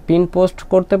অন্যের পিন পোস্ট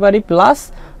করতে পারি, প্লাস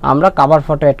আমরা কভার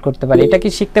ফটো অ্যাড করতে পারি। এটা কি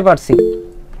শিখতে পারছি?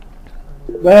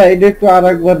 ভাই এটা একটু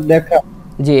আরেকবার দেখা।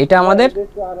 জি, এটা আমাদের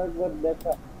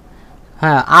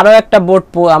হ্যাঁ আরও একটা বোর্ড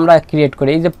আমরা ক্রিয়েট করি।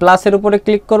 এই যে প্লাসের উপরে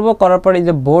ক্লিক করব, করার পর এই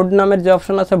যে বোর্ড নামের যে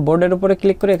অপশন আছে বোর্ডের উপরে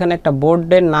ক্লিক করে এখানে একটা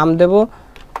বোর্ডের নাম দেব।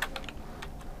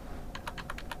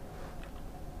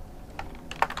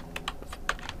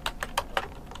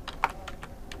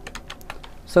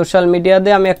 সোশ্যাল মিডিয়া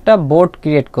দিয়ে আমি একটা বোর্ড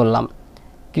ক্রিয়েট করলাম।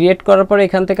 ক্রিয়েট করার পরে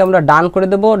এখান থেকে আমরা ডান করে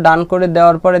দেব। ডান করে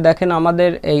দেওয়ার পরে দেখেন আমাদের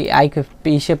এই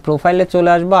ইসে প্রোফাইলে চলে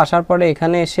আসবো। আসার পরে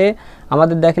এখানে এসে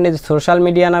আমাদের দেখেন এই যে সোশ্যাল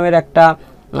মিডিয়া নামের একটা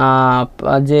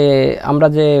যে আমরা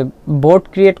যে বোর্ড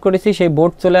ক্রিয়েট করেছি সেই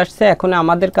বোর্ড চলে আসছে। এখন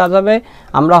আমাদের কাজ হবে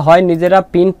আমরা হয় নিজেরা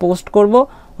পিন পোস্ট করব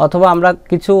অথবা আমরা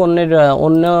কিছু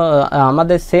অন্য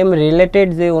আমাদের সেম রিলেটেড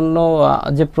যে অন্য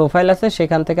যে প্রোফাইল আছে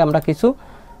সেখান থেকে আমরা কিছু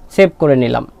সেভ করে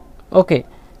নিলাম। ওকে,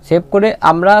 সেভ করে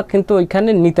আমরা কিন্তু ওইখানে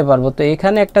নিতে পারবো। তো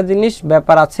এখানে একটা জিনিস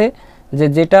ব্যাপার আছে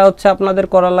যেটা হচ্ছে আপনাদের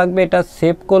করা লাগবে, এটা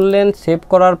সেভ করলেন। সেভ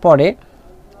করার পরে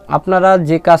আপনারা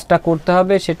যে কাজটা করতে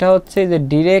হবে সেটা হচ্ছে যে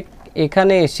ডিরেক্ট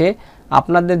এখানে এসে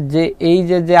আপনাদের যে এই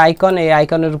যে আইকন, এই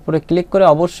আইকনের উপরে ক্লিক করে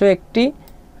অবশ্যই একটি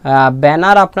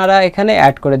ব্যানার আপনারা এখানে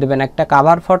অ্যাড করে দেবেন, একটা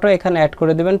কভার ফটো এখানে অ্যাড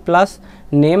করে দেবেন, প্লাস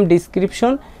নেম,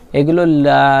 ডিসক্রিপশন এগুলো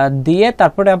দিয়ে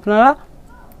তারপরে আপনারা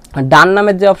ডান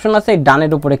নামের যে অপশন আছে এই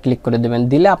ডানের উপরে ক্লিক করে দেবেন।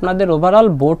 দিলে আপনাদের ওভারঅল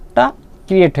বোর্ডটা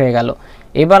ক্রিয়েট হয়ে গেল।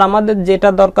 এবার আমাদের যেটা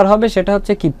দরকার হবে সেটা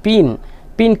হচ্ছে কি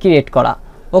পিন ক্রিয়েট করা।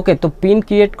 ওকে, তো পিন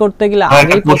ক্রিয়েট করতে গেলে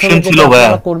আগে প্রথমে যেটা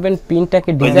আপনারা করবেন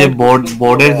পিনটাকে ডিজাইন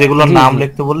বোর্ডের যেগুলো নাম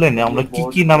লিখতে বললেন, আমরা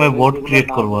কি নামে বোর্ড ক্রিয়েট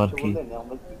করব আর কি।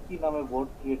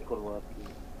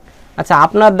 আচ্ছা,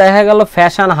 আপনার দেখা গেল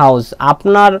ফ্যাশন হাউস,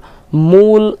 আপনার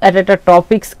মূল একটা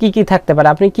টপিকস কি থাকতে পারে,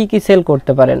 আপনি কি সেল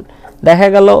করতে পারেন। দেখা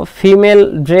গেল ফিমেল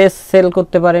ড্রেস সেল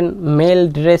করতে পারেন, মেল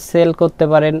ড্রেস সেল করতে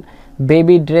পারেন,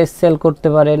 বেবি ড্রেস সেল করতে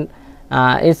পারেন,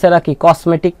 এছাড়া কি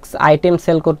কসমেটিক্স আইটেম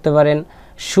সেল করতে পারেন,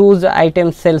 শুজ আইটেম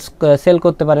সেল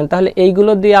করতে পারেন। তাহলে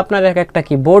এইগুলো দিয়ে আপনার একটা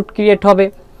কি বোর্ড ক্রিয়েট হবে।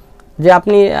 যে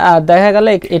আপনি দেখা গেল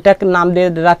এটাকে নাম দিয়ে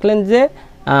রাখলেন যে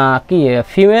কি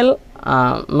ফিমেল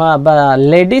বা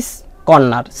লেডিস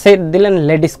কর্নার, সেট দিলেন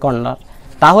লেডিস কর্নার।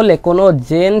 তাহলে কোনো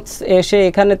জেন্টস এসে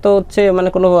এখানে তো হচ্ছে মানে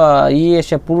কোনো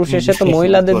এসে পুরুষ এসে তো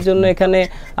মহিলাদের জন্য এখানে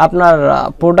আপনার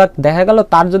প্রোডাক্ট দেখা গেল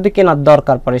তার যদি কেনার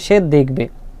দরকার পড়ে সে দেখবে,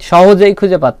 সহজেই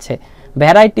খুঁজে পাচ্ছে।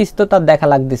 ভ্যারাইটিস তো তার দেখা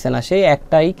লাগতেছে না, সেই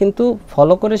একটাই কিন্তু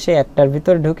ফলো করে সেই একটার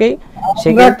ভিতরে ঢুকেই সে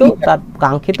কিন্তু তার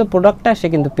কাঙ্ক্ষিত প্রোডাক্টটা সে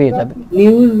কিন্তু পেয়ে যাবে।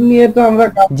 নিউজ নিয়ে তো আমরা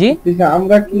জি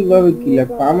আমরা কিভাবে কি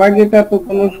লিখব, আমাকে এটা তো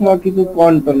কোনো সময় কিছু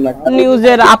কন্ট্রোল না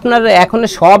নিউজের আপনার এখন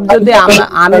সব যদি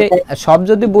আমি সব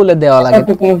যদি বলে দেওয়া লাগে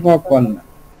তো কোনো সময় কর না,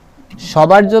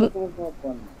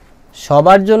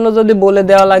 সবার জন্য যদি বলে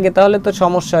দেওয়া লাগে তাহলে তো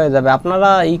সমস্যা হয়ে যাবে। আপনারা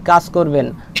এই কাজ করবেন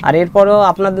আর এরপরেও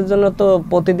আপনাদের জন্য তো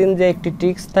প্রতিদিন যে একটি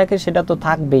ট্রিক্স থাকে সেটা তো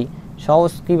থাকবেই,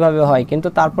 সহজ কিভাবে হয়। কিন্তু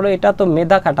তারপরে এটা তো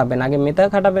মেধা খাটাবেন, আগে মেধা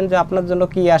খাটাবেন যে আপনার জন্য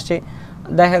কি আসে।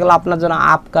 দেখা গেল আপনার জন্য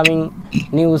আপকামিং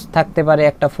নিউজ থাকতে পারে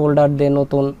একটা ফোল্ডার দিয়ে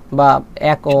নতুন, বা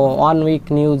ওয়ান উইক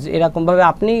নিউজ, এরকমভাবে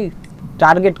আপনি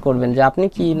টার্গেট করবেন যে আপনি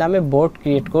কি নামে বোর্ড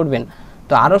ক্রিয়েট করবেন।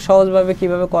 তো আরও সহজভাবে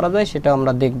কিভাবে করা যায় সেটা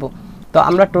আমরা দেখব। তো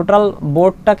আমরা টোটাল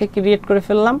বোর্ডটাকে ক্রিয়েট করে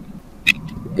ফেললাম।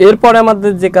 এরপরে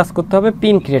আমাদের যে কাজ করতে হবে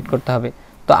পিন ক্রিয়েট করতে হবে।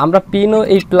 তো আমরা পিনও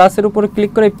এই প্লাসের উপরে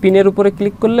ক্লিক করে পিনের উপরে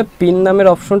ক্লিক করলে পিন নামের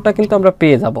অপশনটা কিন্তু আমরা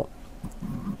পেয়ে যাব।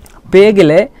 পেয়ে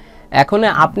গেলে এখন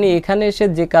আপনি এখানে এসে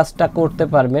যে কাজটা করতে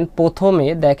পারবেন, প্রথমে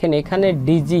দেখেন এখানে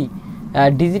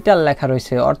ডিজিটাল লেখা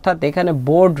রয়েছে, অর্থাৎ এখানে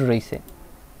বোর্ড রয়েছে।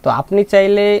 তো আপনি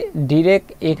চাইলে ডিরেক্ট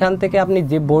এখান থেকে আপনি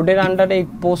যে বোর্ডের আন্ডারে এই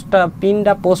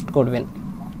পিনটা পোস্ট করবেন,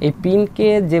 এই পিনকে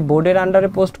যে বোর্ডের আন্ডারে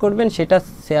পোস্ট করবেন সেটা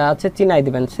আছে চিনাই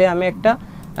দেবেন। আমি একটা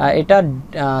এটা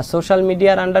সোশ্যাল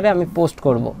মিডিয়ার আন্ডারে আমি পোস্ট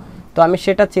করব, তো আমি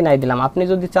সেটা চিনাই দিলাম। আপনি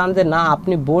যদি চান যে না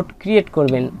আপনি বোর্ড ক্রিয়েট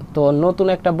করবেন, তো নতুন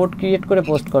একটা বোর্ড ক্রিয়েট করে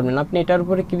পোস্ট করবেন, আপনি এটার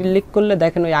উপরে ক্লিক করলে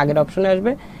দেখেন ওই আগের অপশনে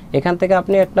আসবে, এখান থেকে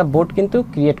আপনি একটা বোর্ড কিন্তু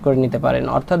ক্রিয়েট করে নিতে পারেন।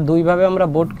 অর্থাৎ দুইভাবে আমরা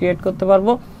বোর্ড ক্রিয়েট করতে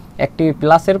পারবো, একটি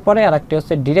প্লাসের পরে আর একটি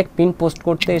হচ্ছে ডিরেক্ট পিন পোস্ট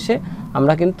করতে এসে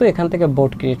আমরা কিন্তু এখান থেকে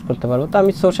বোর্ড ক্রিয়েট করতে পারবো। তো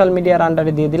আমি সোশ্যাল মিডিয়ার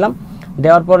আন্ডারে দিয়ে দিলাম।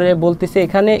 দেওয়ার পরে বলতেছে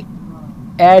এখানে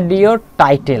অ্যাড ইওর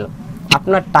টাইটেল,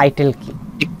 আপনার টাইটেল কি।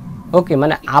 ওকে,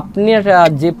 মানে আপনি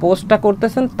যে পোস্টটা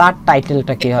করতেছেন তার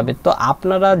টাইটেলটা কী হবে। তো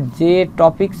আপনারা যে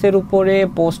টপিক্সের উপরে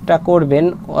পোস্টটা করবেন,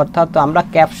 অর্থাৎ আমরা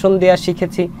ক্যাপশন দেওয়া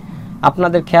শিখেছি,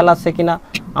 আপনাদের খেয়াল আছে কিনা,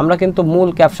 আমরা কিন্তু মূল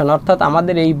ক্যাপশন অর্থাৎ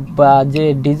আমাদের এই যে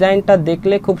ডিজাইনটা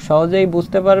দেখলে খুব সহজেই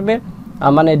বুঝতে পারবে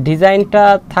মানে ডিজাইনটা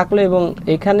থাকলো এবং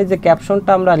এখানে যে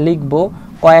ক্যাপশনটা আমরা লিখব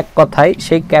কয়েক কথায়,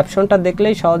 সেই ক্যাপশনটা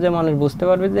দেখলেই সহজে মানুষ বুঝতে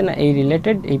পারবে যে না এই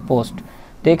রিলেটেড এই পোস্ট।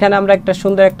 তো এখানে আমরা একটা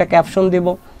সুন্দর একটা ক্যাপশন দিব।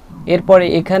 এরপরে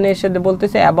এখানে এসে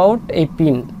বলতেছে অ্যাবাউট এই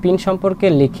পিন সম্পর্কে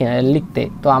লিখতে।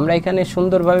 তো আমরা এখানে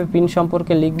সুন্দরভাবে পিন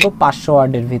সম্পর্কে লিখব 500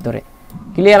 ওয়ার্ডের ভিতরে।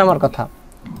 ক্লিয়ার আমার কথা?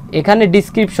 এখানে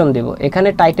ডিসক্রিপশন দেব, এখানে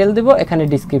টাইটেল দেব, এখানে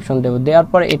ডিসক্রিপশন দেব। দেওয়ার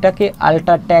পর এটাকে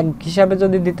আল্টা ট্যাগ হিসাবে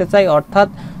যদি দিতে চাই, অর্থাৎ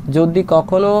যদি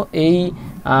কখনো এই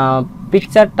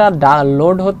পিকচারটা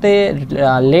লোড হতে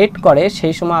লেট করে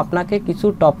সেই সময় আপনাকে কিছু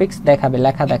টপিকস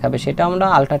লেখা দেখাবে, সেটা আমরা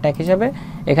আল্টা ট্যাগ হিসাবে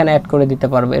এখানে অ্যাড করে দিতে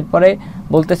পারবো। এরপরে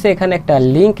বলতেছে এখানে একটা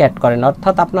লিঙ্ক অ্যাড করেন,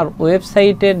 অর্থাৎ আপনার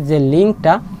ওয়েবসাইটের যে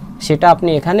লিঙ্কটা সেটা আপনি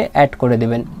এখানে অ্যাড করে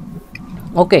দেবেন।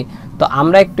 ওকে, তো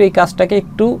আমরা একটু এই কাজটাকে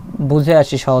একটু বুঝে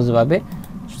আসি সহজভাবে।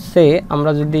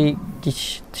 আমরা যদি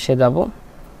সে যাব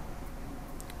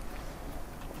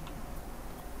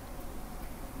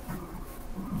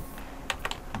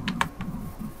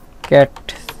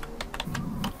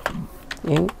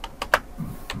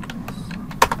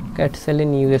ক্যাটসেল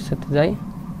ইন ইউএসএ তে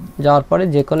যাওয়ার পরে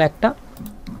যে কোনো একটা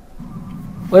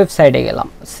ওয়েবসাইটে গেলাম।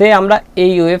 আমরা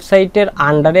এই ওয়েবসাইটের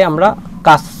আন্ডারে আমরা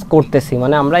কাজ করতেছি,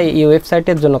 মানে আমরা এই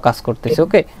ওয়েবসাইটের জন্য কাজ করতেছি।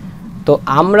 ওকে, তো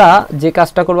আমরা যে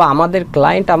কাজটা করব, আমাদের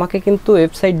ক্লায়েন্ট আমাকে কিন্তু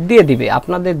ওয়েবসাইট দিয়ে দিবে।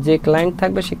 আপনাদের যে ক্লায়েন্ট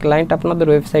থাকবে সেই ক্লায়েন্ট আপনাদের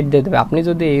ওয়েবসাইট দিয়ে দেবে। আপনি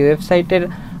যদি এই ওয়েবসাইটের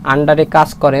আন্ডারে কাজ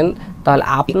করেন তাহলে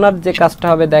আপনার যে কাজটা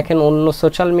হবে, দেখেন অন্য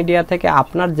সোশ্যাল মিডিয়া থেকে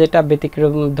আপনার যেটা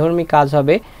ব্যতিক্রমধর্মী কাজ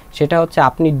হবে সেটা হচ্ছে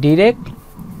আপনি ডিরেক্ট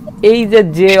এই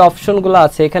যে অপশনগুলো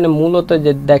আছে এখানে মূলত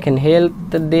যে দেখেন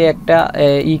হেলথ দিয়ে একটা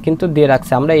কিন্তু দিয়ে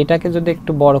রাখছে। আমরা এটাকে যদি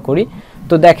একটু বড় করি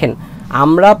তো দেখেন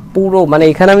আমরা পুরো, মানে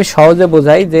এখানে আমি সহজে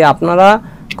বোঝাই যে আপনারা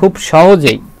খুব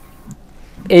সহজেই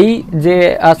এই যে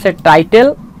আছে টাইটেল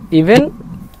ইভেন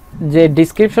যে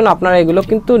ডিসক্রিপশন আপনারা এগুলো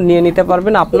কিন্তু নিয়ে নিতে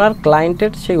পারবেন আপনার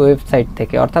ক্লায়েন্টের সেই ওয়েবসাইট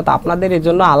থেকে। অর্থাৎ আপনাদের এর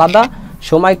জন্য আলাদা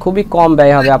সময় খুবই কম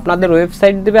ব্যয় হবে। আপনাদের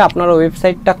ওয়েবসাইট দিবে, আপনারা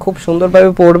ওয়েবসাইটটা খুব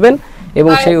সুন্দরভাবে পড়বেন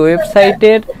এবং সেই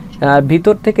ওয়েবসাইটের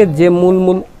ভিতর থেকে যে মূল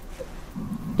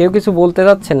কেউ কিছু বলতে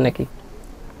যাচ্ছেন নাকি?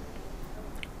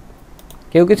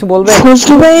 কেউ কিছু বলবেন?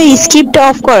 ফজলু ভাই স্ক্রিপ্টটা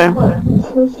অফ কর।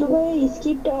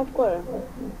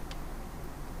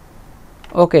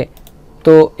 ওকে,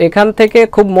 তো এখান থেকে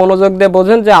খুব মনোযোগ দিয়ে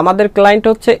বোঝেন যে আমাদের ক্লায়েন্ট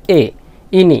হচ্ছে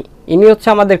ইনি হচ্ছে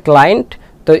আমাদের ক্লায়েন্ট।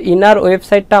 তো ইনার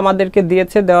ওয়েবসাইটটা আমাদেরকে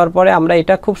দিয়েছে, দেওয়ার পরে আমরা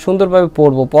এটা খুব সুন্দরভাবে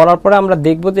পড়ার পরে আমরা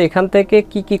দেখব যে এখান থেকে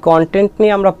কি কন্টেন্ট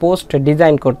নিয়ে আমরা পোস্ট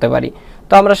ডিজাইন করতে পারি।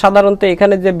 তো আমরা সাধারণত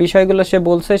এখানে যে বিষয়গুলো সে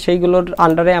বলছে সেইগুলোর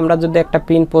আন্ডারে আমরা যদি একটা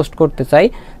পিন পোস্ট করতে চাই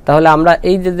তাহলে আমরা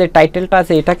এই যে টাইটেলটা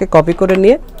আছে এটাকে কপি করে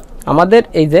নিয়ে আমাদের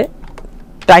এই যে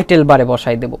টাইটেল বারে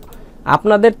বসাই দেব।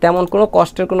 আপনাদের তেমন কোনো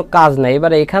কষ্টের কোনো কাজ নাই।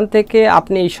 এবারে এখান থেকে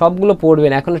আপনি এই সবগুলো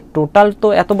পড়বেন। এখন টোটাল তো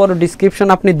এত বড় ডিসক্রিপশন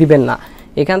আপনি দিবেন না,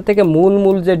 এখান থেকে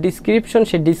মূল যে ডিসক্রিপশন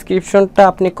সেই ডিসক্রিপশনটা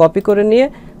আপনি কপি করে নিয়ে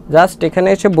জাস্ট এখানে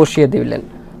এসে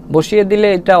বসিয়ে দিলে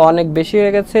এটা অনেক বেশি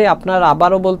হয়ে গেছে। আপনার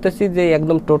আবারও বলতেছি যে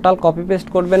একদম টোটাল কপি পেস্ট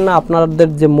করবেন না। আপনাদের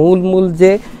যে মূল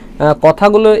যে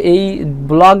কথাগুলো এই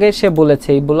ব্লগে সে বলেছে,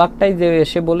 এই ব্লগটাই যে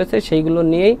এসে বলেছে সেইগুলো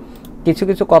নিয়েই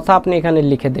কিছু কথা আপনি এখানে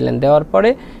লিখে দিলেন। দেওয়ার পরে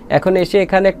এখন এসে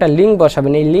এখানে একটা লিঙ্ক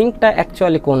বসাবেন। এই লিঙ্কটা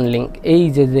অ্যাকচুয়ালি কোন লিঙ্ক? এই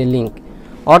যে লিঙ্ক,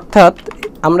 অর্থাৎ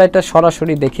আমরা এটা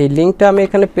সরাসরি দেখি। এই লিঙ্কটা আমি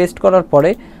এখানে পেস্ট করার পরে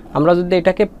আমরা যদি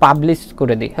এটাকে পাবলিশ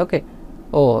করে দিই, ওকে,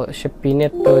 সে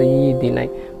পিনের তো দিই নাই,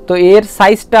 তো এর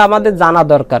সাইজটা আমাদের জানা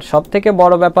দরকার। সব থেকে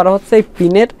বড় ব্যাপার হচ্ছে এই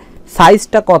পিনের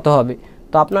সাইজটা কত হবে।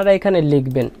 তো আপনারা এখানে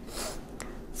লিখবেন,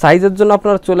 সাইজের জন্য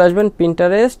আপনারা চলে আসবেন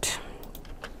পিন্টারেস্ট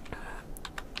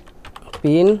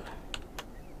পিন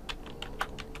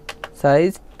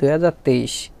সাইজ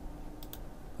 2023।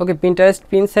 ওকে, পিন্টারেস্ট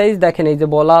পিন সাইজ দেখেন এই যে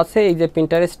বলা আছে, এই যে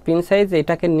পিন্টারেস্ট পিন সাইজ,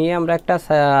 এটাকে নিয়ে আমরা একটা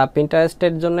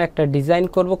পিন্টারেস্টের জন্য একটা ডিজাইন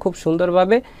করব খুব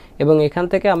সুন্দরভাবে এবং এখান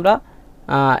থেকে আমরা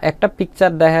একটা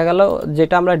পিকচার দেখা গেল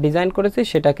যেটা আমরা ডিজাইন করেছি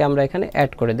সেটাকে আমরা এখানে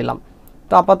অ্যাড করে দিলাম।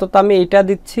 তো আপাতত আমি এইটা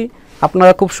দিচ্ছি,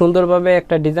 আপনারা খুব সুন্দরভাবে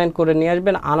একটা ডিজাইন করে নিয়ে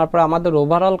আসবেন। আনার পরে আমাদের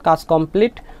ওভারঅল কাজ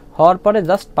কমপ্লিট হওয়ার পরে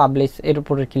জাস্ট পাবলিশ এর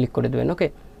উপরে ক্লিক করে দেবেন। ওকে,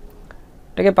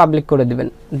 এটাকে পাবলিক করে দিবেন।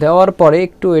 দেওয়ার পরে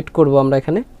একটু ওয়েট করব আমরা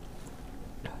এখানে।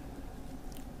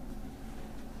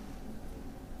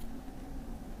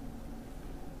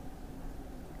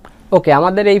 ওকে,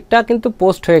 আমাদের এইটা কিন্তু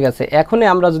পোস্ট হয়ে গেছে। এখনই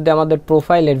আমরা যদি আমাদের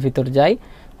প্রোফাইলের ভিতর যাই,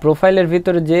 প্রোফাইলের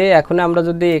ভিতরে যে এখন আমরা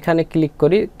যদি এখানে ক্লিক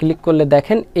করি, ক্লিক করলে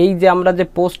দেখেন এই যে আমরা যে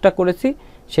পোস্টটা করেছি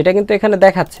সেটা কিন্তু এখানে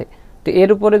দেখাচ্ছে। তো এর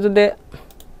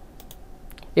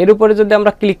উপরে যদি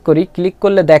আমরা ক্লিক করি, ক্লিক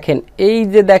করলে দেখেন এই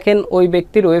যে দেখেন ওই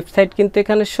ব্যক্তির ওয়েবসাইট কিন্তু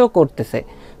এখানে শো করতেছে।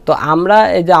 তো আমরা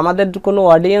এই যে আমাদের কোনো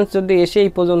অডিয়েন্স যদি এসে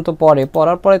এই পর্যন্ত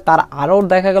পড়ার পরে তার আরও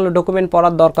দেখা গেল ডকুমেন্ট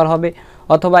পড়ার দরকার হবে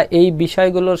অথবা এই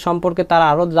বিষয়গুলোর সম্পর্কে তার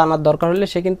আরও জানার দরকার হলে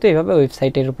সে কিন্তু এইভাবে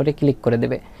ওয়েবসাইটের উপরে ক্লিক করে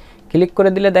দেবে। ক্লিক করে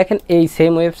দিলে দেখেন এই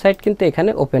সেম ওয়েবসাইট কিন্তু এখানে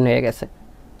ওপেন হয়ে গেছে।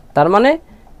 তার মানে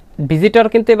ভিজিটর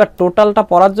কিন্তু এবার টোটালটা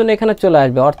পড়ার জন্য এখানে চলে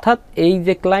আসবে, অর্থাৎ এই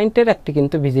যে ক্লায়েন্টের একটি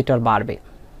কিন্তু ভিজিটর বাড়বে।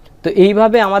 তো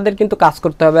এইভাবে আমাদের কিন্তু কাজ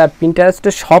করতে হবে। আর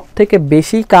পিন্টারেস্টের সব থেকে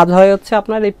বেশি কাজ হয় হচ্ছে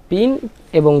আপনার এই পিন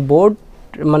এবং বোর্ড,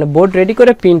 মানে বোর্ড রেডি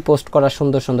করে পিন পোস্ট করা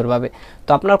সুন্দরভাবে। তো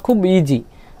আপনার খুব ইজি।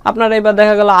 আপনারা এবার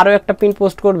দেখা গেল আরও একটা পিন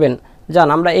পোস্ট করবেন, যান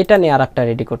আমরা এটা নিয়ে আর একটা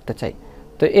রেডি করতে চাই।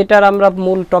 তো এটার আমরা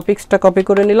মূল টপিক্সটা কপি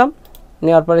করে নিলাম,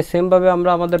 নেওয়ার পরে সেমভাবে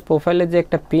আমরা আমাদের প্রোফাইলে যে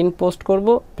একটা পিন পোস্ট করব,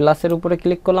 প্লাসের উপরে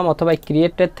ক্লিক করলাম অথবা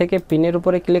ক্রিয়েটের থেকে পিনের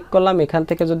উপরে ক্লিক করলাম। এখান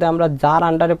থেকে যদি আমরা যার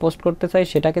আন্ডারে পোস্ট করতে চাই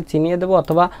সেটাকে চিনিয়ে দেবো,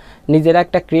 অথবা নিজেরা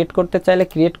একটা ক্রিয়েট করতে চাইলে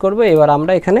ক্রিয়েট করব। এবার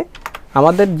আমরা এখানে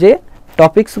আমাদের যে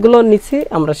টপিক্সগুলো নিচ্ছি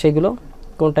আমরা সেগুলো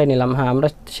কোনটায় নিলাম, হ্যাঁ আমরা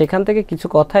সেখান থেকে কিছু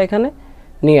কথা এখানে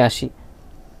নিয়ে আসি।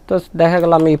 তো দেখা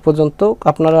গেল আমি এই পর্যন্ত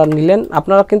আপনারা নিলেন।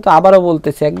 আপনারা কিন্তু আবারও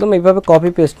বলতেছি একদম এইভাবে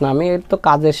কপি পেস্ট না, আমি তো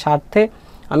কাজের স্বার্থে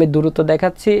আমি দ্রুত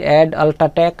দেখাচ্ছি। অ্যাড আল্টা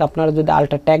ট্যাগ, আপনারা যদি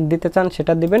আল্টা ট্যাগ দিতে চান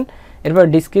সেটা দিবেন। এরপর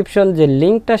ডিসক্রিপশন যে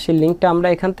লিঙ্কটা, সেই লিঙ্কটা আমরা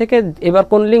এখান থেকে এবার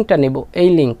কোন লিঙ্কটা নেব, এই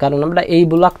লিঙ্ক, কারণ আমরা এই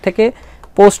ব্লগ থেকে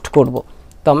পোস্ট করব।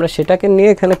 তো আমরা সেটাকে নিয়ে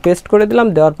এখানে পেস্ট করে দিলাম।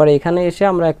 দেওয়ার পরে এখানে এসে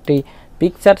আমরা একটি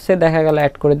পিকচার সে দেখা গেল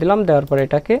অ্যাড করে দিলাম। দেওয়ার পরে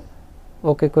এটাকে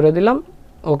ওকে করে দিলাম।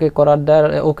 ওকে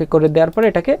করে দেওয়ার পরে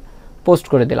এটাকে পোস্ট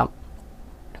করে দিলাম।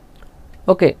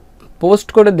 ওকে, পোস্ট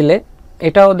করে দিলে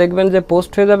এটাও দেখবেন যে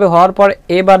পোস্ট হয়ে যাবে। হওয়ার পর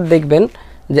এবার দেখবেন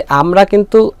যে আমরা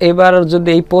কিন্তু এবার যদি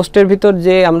এই পোস্টের ভিতর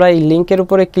যে আমরা এই লিঙ্কের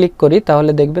উপরে ক্লিক করি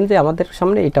তাহলে দেখবেন যে আমাদের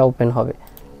সামনে এটা ওপেন হবে।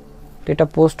 তো এটা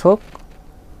পোস্ট হোক।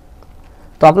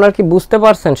 তো আপনারা কি বুঝতে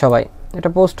পারছেন সবাই? এটা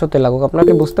পোস্ট হতে লাগুক। আপনারা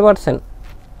কি বুঝতে পারছেন?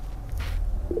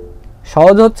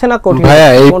 সহজ হচ্ছে না কঠিন? ভাইয়া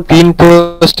এই পিন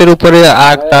পোস্টের উপরে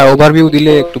একটা ওভারভিউ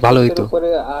দিলে একটু ভালো হতো।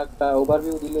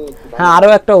 হ্যাঁ, আরও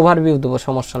একটা ওভারভিউ দেবো,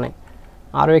 সমস্যা নেই,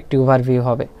 আরও একটি ওভারভিউ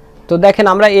হবে। তো দেখেন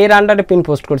আমরা এর আন্ডারে পিন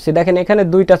পোস্ট করছি, দেখেন এখানে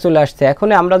দুইটা চলে আসছে। এখন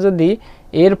আমরা যদি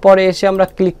এর পরে এসে আমরা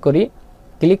ক্লিক করি,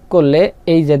 ক্লিক করলে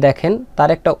এই যে দেখেন তার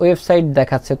একটা ওয়েবসাইট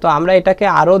দেখাচ্ছে। তো আমরা এটাকে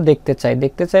আরও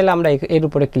দেখতে চাইলে আমরা এর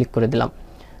উপরে ক্লিক করে দিলাম।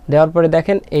 দেওয়ার পরে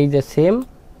দেখেন এই যে সেম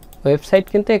ওয়েবসাইট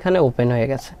কিন্তু এখানে ওপেন হয়ে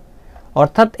গেছে।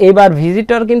 অর্থাৎ এইবার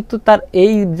ভিজিটর কিন্তু তার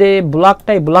এই যে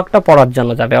ব্লগটা পড়ার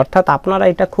জন্য যাবে। অর্থাৎ আপনারা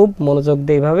এটা খুব মনোযোগ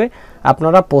দিয়ে এইভাবে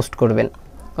আপনারা পোস্ট করবেন।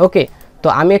 ওকে, তো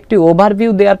আমি একটি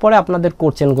ওভারভিউ দেওয়ার পরে আপনাদের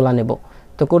কোশ্চেনগুলো নেব।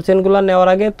 তো কোশ্চেনগুলো নেওয়ার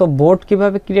আগে তো বোর্ড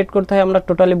কিভাবে ক্রিয়েট করতে হয় আমরা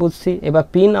টোটালি বুঝছি। এবার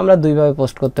পিন আমরা দুইভাবে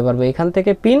পোস্ট করতে পারবো, এখান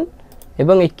থেকে পিন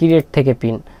এবং এই ক্রিয়েট থেকে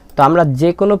পিন। তো আমরা যে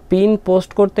কোনো পিন পোস্ট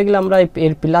করতে গেলে আমরা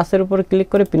এর প্লাসের উপরে ক্লিক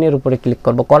করে পিনের উপরে ক্লিক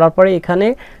করব। করার পরে এখানে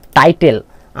টাইটেল,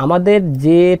 আমাদের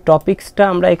যে টপিক্সটা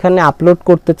আমরা এখানে আপলোড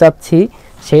করতে চাচ্ছি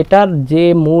সেটার যে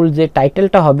মূল যে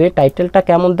টাইটেলটা হবে, টাইটেলটা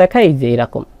কেমন দেখায় এই যে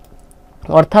এরকম।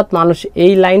 অর্থাৎ মানুষ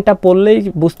এই লাইনটা পড়লেই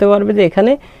বুঝতে পারবে যে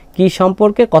এখানে কি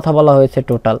সম্পর্কে কথা বলা হয়েছে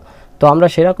টোটাল। তো আমরা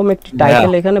সেরকম একটি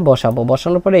টাইটেল এখানে বসাবো।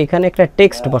 বসানোর পরে এখানে একটা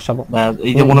টেক্সট বসাবো।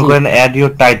 এই যে মনে করেন অ্যাড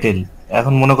ইওর টাইটেল,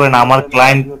 এখন মনে করেন আমার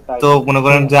ক্লায়েন্ট তো মনে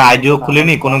করেন যে আইডিও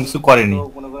খুলেনি, কোনো কিছু করেনি,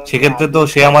 সেক্ষেত্রে তো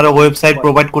সে আমার ওয়েবসাইট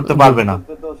প্রোভাইড করতে পারবে না।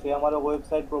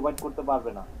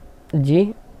 জি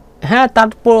হ্যাঁ, তার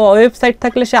ওয়েবসাইট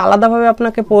থাকলে সে আলাদাভাবে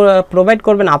আপনাকে প্রোভাইড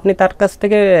করবেন। আপনি তার কাছ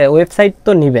থেকে ওয়েবসাইট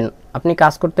তো নেবেন। আপনি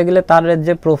কাজ করতে গেলে তার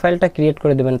যে প্রোফাইলটা ক্রিয়েট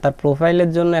করে দেবেন, তার প্রোফাইলের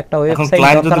জন্য একটা ওয়েবসাইট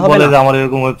দরকার হবে না? আমার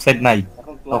এরকম ওয়েবসাইট নাই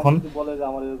তখন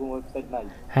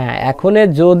হ্যাঁ, এখন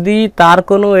যদি তার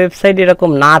কোনো ওয়েবসাইট এরকম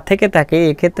না থেকে থাকে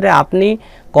এক্ষেত্রে আপনি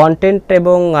কন্টেন্ট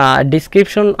এবং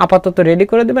ডিসক্রিপশন আপাতত রেডি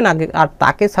করে দেবেন আগে। আর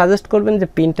তাকে সাজেস্ট করবেন যে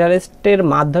পিন্টারেস্টের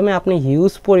মাধ্যমে আপনি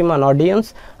হিউজ পরিমাণ অডিয়েন্স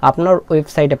আপনার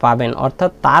ওয়েবসাইটে পাবেন।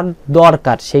 অর্থাৎ তার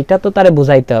দরকার সেইটা তো তারে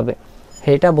বোঝাইতে হবে।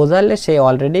 সেইটা বোঝালে সে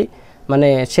অলরেডি মানে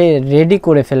সে রেডি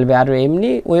করে ফেলবে। আর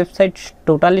এমনি ওয়েবসাইট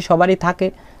টোটালি সবারই থাকে,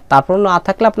 তারপর না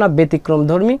থাকলে আপনার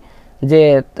ব্যতিক্রমধর্মী যে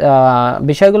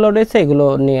বিষয়গুলো রয়েছে এগুলো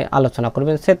নিয়ে আলোচনা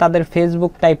করবেন। সে তাদের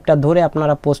ফেসবুক টাইপটা ধরে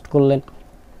আপনারা পোস্ট করলেন।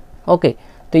 ওকে,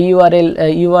 তো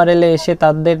ইউআরএলে এসে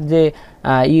তাদের যে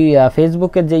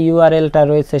ফেসবুকের যে ইউআরএলটা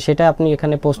রয়েছে সেটা আপনি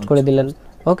এখানে পোস্ট করে দিলেন।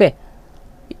 ওকে,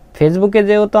 ফেসবুকে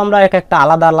যেহেতু আমরা একটা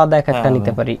আলাদা এক একটা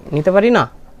নিতে পারি না।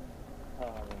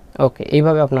 ওকে,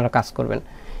 এইভাবে আপনারা কাজ করবেন।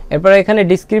 এরপরে এখানে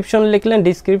ডিসক্রিপশন লিখলেন।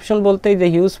 ডিসক্রিপশন বলতে যে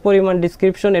হিউজ পরিমাণ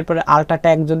ডিসক্রিপশন। এরপরে আল্টা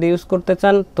ট্যাগ যদি ইউজ করতে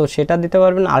চান তো সেটা দিতে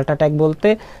পারবেন। আল্টা ট্যাগ বলতে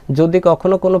যদি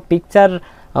কখনো কোনো পিকচার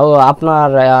আপনার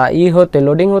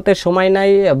লোডিং হতে সময় নাই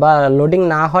বা লোডিং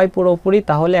না হয় পুরোপুরি,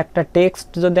 তাহলে একটা টেক্সট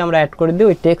যদি আমরা অ্যাড করে দিই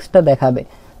ওই টেক্সটটা দেখাবে।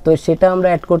 তো সেটা আমরা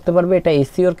অ্যাড করতে পারবো। এটা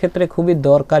এসইওর ক্ষেত্রে খুবই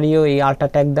দরকারিও এই আল্টা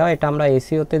ট্যাগ দেওয়া। এটা আমরা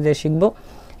এসইওতে যে শিখবো।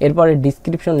 এরপরে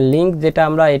ডিসক্রিপশন লিঙ্ক, যেটা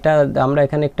আমরা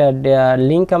এখানে একটা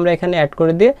লিঙ্ক আমরা এখানে অ্যাড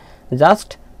করে দিয়ে জাস্ট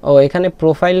এখানে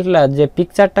প্রোফাইল যে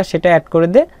পিকচারটা সেটা অ্যাড করে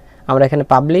দিয়ে আমরা এখানে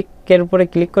পাবলিকের উপরে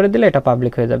ক্লিক করে দিলে এটা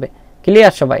পাবলিক হয়ে যাবে।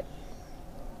 ক্লিয়ার সবাই?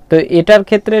 তো এটার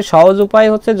ক্ষেত্রে সহজ উপায়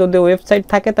হচ্ছে যদি ওয়েবসাইট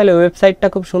থাকে তাহলে ওয়েবসাইটটা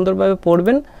খুব সুন্দরভাবে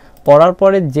পড়বেন, পড়ার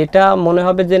পরে যেটা মনে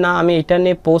হবে যে না আমি এটা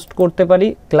নিয়ে পোস্ট করতে পারি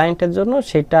ক্লায়েন্টের জন্য,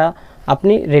 সেটা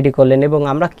আপনি রেডি করলেন। এবং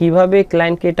আমরা কিভাবে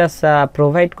ক্লায়েন্টকে এটা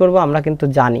প্রোভাইড করব আমরা কিন্তু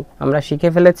জানি, আমরা শিখে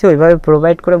ফেলেছি। ওইভাবে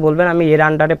প্রোভাইড করে বলবেন আমি এর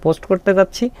আন্ডারে পোস্ট করতে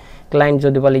যাচ্ছি, ক্লায়েন্ট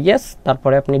যদি বলে ইয়েস,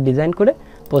 তারপরে আপনি ডিজাইন করে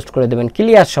পোস্ট করে দেবেন।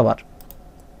 ক্লিয়ার সবার?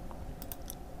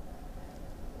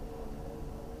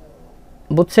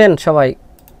 বুঝছেন সবাই?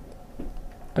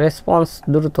 রেসপন্স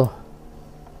দ্রুত।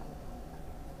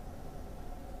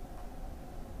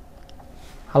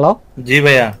 হ্যালো, জি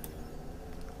ভাইয়া।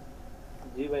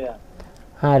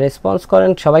 হ্যাঁ রেসপন্স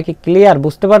করেন। সবাই কি ক্লিয়ার?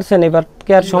 বুঝতে পারছেন? এবার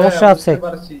কি আর সমস্যা আছে?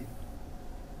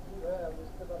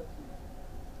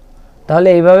 তাহলে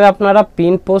এইভাবে আপনারা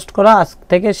পিন পোস্ট করা আজ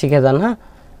থেকে শিখে যান। হ্যাঁ,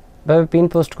 এভাবে পিন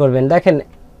পোস্ট করবেন। দেখেন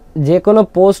যে কোনো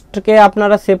পোস্টকে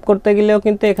আপনারা সেভ করতে গেলেও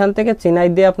কিন্তু এখান থেকে চিনাই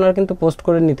দিয়ে আপনারা কিন্তু পোস্ট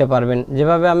করে নিতে পারবেন,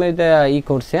 যেভাবে আমি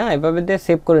করছি। হ্যাঁ, এভাবে দিয়ে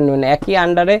সেভ করে নেবেন, একই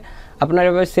আন্ডারে আপনারা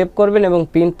এভাবে সেভ করবেন এবং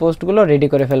পিন পোস্টগুলো রেডি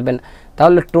করে ফেলবেন।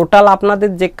 তাহলে টোটাল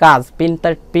আপনাদের যে কাজ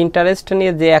পিন্টারেস্ট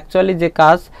নিয়ে যে অ্যাকচুয়ালি যে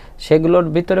কাজ, সেগুলোর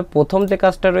ভিতরে প্রথম যে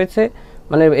কাজটা রয়েছে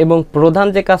মানে এবং প্রধান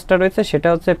যে কাজটা রয়েছে সেটা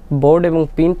হচ্ছে বোর্ড এবং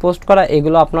পিন পোস্ট করা।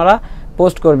 এগুলো আপনারা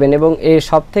পোস্ট করবেন। এবং এই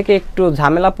সব থেকে একটু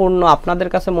ঝামেলাপূর্ণ আপনাদের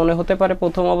কাছে মনে হতে পারে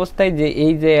প্রথম অবস্থায় যে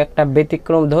এই যে একটা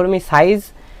ব্যতিক্রম ধর্মী সাইজ,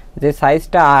 যে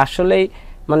সাইজটা আসলেই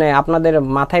মানে আপনাদের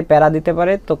মাথায় প্যারা দিতে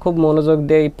পারে। তো খুব মনোযোগ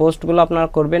দিয়ে এই পোস্টগুলো আপনারা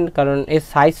করবেন, কারণ এই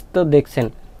সাইজ তো দেখছেন,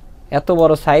 এত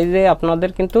বড় সাইজে আপনাদের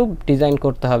কিন্তু ডিজাইন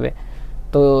করতে হবে।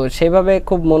 তো সেইভাবে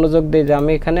খুব মনোযোগ দিয়ে যে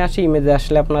আমি এখানে আসি, ইমেজে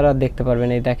আসলে আপনারা দেখতে পারবেন।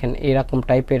 এই দেখেন এরকম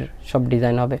টাইপের সব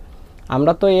ডিজাইন হবে।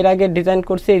 আমরা তো এর আগে ডিজাইন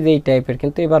করছি এই যে এই টাইপের,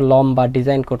 কিন্তু এবার লম্বা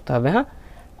ডিজাইন করতে হবে। হ্যাঁ,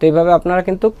 তো এইভাবে আপনারা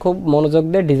কিন্তু খুব মনোযোগ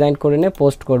দিয়ে ডিজাইন করে নিয়ে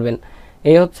পোস্ট করবেন।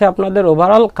 এই হচ্ছে আপনাদের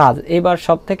ওভারঅল কাজ। এবার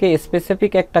সব থেকে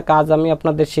স্পেসিফিক একটা কাজ আমি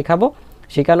আপনাদের শেখাবো,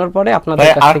 শেখানোর পরে আপনাদের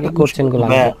কাছ থেকে কোশ্চেনগুলো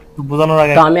আনবো।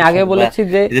 তো আমি আগে বলেছি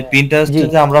যে পিন্টারেস্টে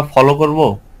যে আমরা ফলো করব,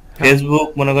 ফেসবুক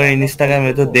মনে করেন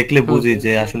ইনস্টাগ্রামে তো দেখলে বুঝি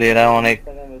যে আসলে এরা অনেক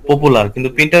পপুলার, কিন্তু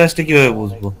পিন্টারেস্টে কিভাবে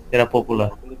বুঝবো এরা পপুলার?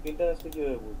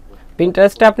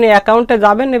 পিন্টারেস্টে আপনি অ্যাকাউন্টে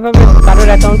যাবেন, এভাবে কারোর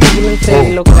অ্যাকাউন্টে গেলেন, সেই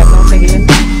লোকের অ্যাকাউন্টে গেলেন।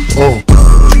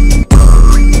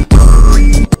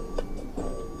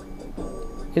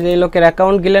 এই যে এই লোকের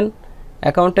অ্যাকাউন্ট গেলেন,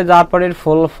 অ্যাকাউন্টে যাওয়ার পরে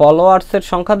ফলোয়ার্সের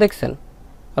সংখ্যা দেখছেন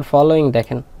আর ফলোইং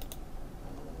দেখেন।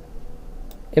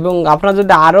 এবং আপনার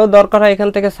যদি আরও দরকার হয় এখান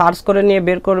থেকে সার্চ করে নিয়ে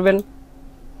বের করবেন,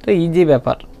 তো ইজি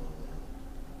ব্যাপার।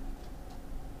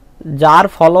 যার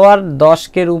ফলোয়ার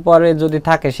 10K উপরে যদি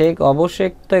থাকে সে অবশ্যই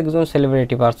তো একজন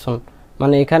সেলিব্রিটি পারসন,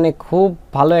 মানে এখানে খুব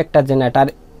ভালো একটা জেনারেট। আর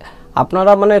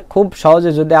আপনারা মানে খুব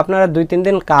সহজে যদি আপনারা 2-3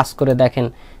 দিন কাজ করে দেখেন,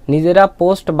 নিজেরা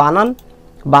পোস্ট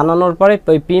বানানোর পরে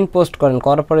ওই পিন পোস্ট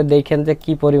করার পরে দেখেন যে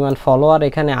কি পরিমাণ ফলোয়ার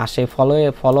এখানে আসে,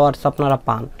 ফলোয়ার্স আপনারা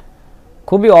পান।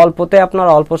 খুবই অল্পতে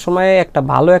আপনারা অল্প সময়ে একটা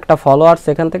ভালো একটা ফলোয়ার্স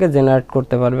এখান থেকে জেনারেট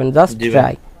করতে পারবেন। Just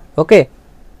try. ওকে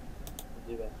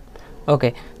ওকে।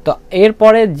 তো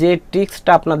এরপরে যে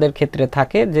ট্রিক্সটা আপনাদের ক্ষেত্রে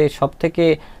থাকে, যে সব থেকে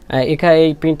এখানে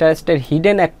এই পিন্টারেস্টের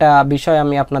হিডেন একটা বিষয়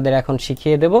আমি আপনাদের এখন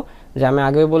শিখিয়ে দেব। যে আমি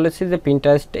আগে বলেছি যে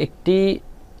পিন্টারেস্ট একটি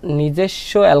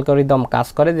নিজস্ব অ্যালগরিদম কাজ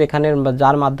করে, যেখানে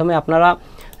যার মাধ্যমে আপনারা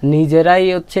নিজেরাই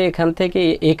হচ্ছে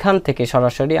এখান থেকে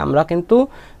সরাসরি আমরা কিন্তু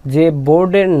যে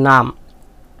বোর্ডের নাম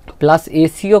প্লাস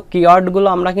এসইও কিওয়ার্ডগুলো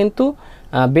আমরা কিন্তু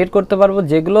বের করতে পারবো,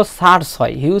 যেগুলো সার্চ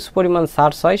হয়, হিউজ পরিমাণ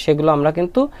সার্চ হয়, সেগুলো আমরা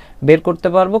কিন্তু বের করতে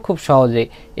পারবো খুব সহজেই।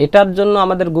 এটার জন্য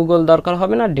আমাদের গুগল দরকার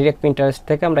হবে না, ডিরেক্ট পিন্টারেস্ট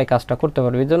থেকে আমরা এই কাজটা করতে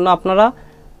পারবো। এই জন্য আপনারা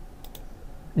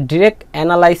ডিরেক্ট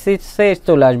অ্যানালাইসিসে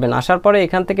চলে আসবেন। আসার পরে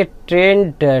এখান থেকে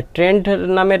ট্রেন্ড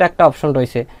নামের একটা অপশন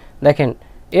রয়েছে, দেখেন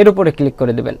এর উপরে ক্লিক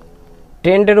করে দেবেন।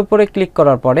 ট্রেন্ডের উপরে ক্লিক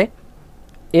করার পরে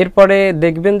এরপরে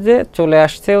দেখবেন যে চলে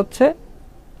আসছে হচ্ছে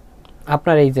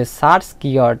আপনার এই যে সার্চ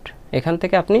কিওয়ার্ড। এখান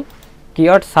থেকে আপনি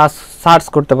কিওয়ার্ড সার্চ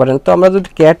করতে পারেন। তো আমরা যদি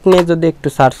ক্যাট নিয়ে যদি একটু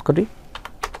সার্চ করি,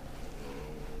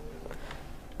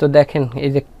 তো দেখেন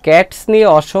এই যে ক্যাটস নিয়ে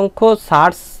অসংখ্য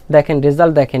সার্চ, দেখেন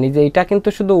রেজাল্ট দেখেন। এই যে এটা কিন্তু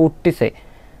শুধু উঠতেছে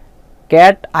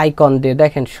ক্যাট আইকন দিয়ে,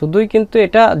 দেখেন শুধুই কিন্তু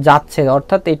এটা যাচ্ছে,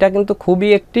 অর্থাৎ এটা কিন্তু খুবই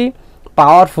একটি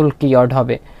পাওয়ারফুল কিওয়ার্ড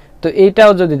হবে। তো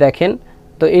এইটাও যদি দেখেন,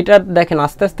 তো এটা দেখেন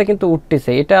আস্তে আস্তে কিন্তু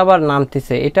উঠতেছে, এটা আবার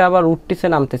নামতেছে, এটা আবার উঠতেছে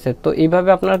নামতেছে। তো এইভাবে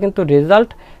আপনারা কিন্তু রেজাল্ট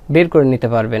বের করে নিতে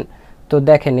পারবেন। তো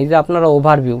দেখেন এই যে আপনারা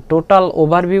ওভারভিউ, টোটাল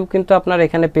ওভারভিউ কিন্তু আপনারা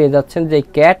এখানে পেয়ে যাচ্ছেন যে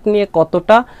ক্যাট নিয়ে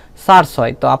কতটা সার্চ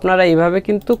হয়। তো আপনারা এইভাবে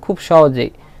কিন্তু খুব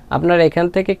সহজেই আপনারা এখান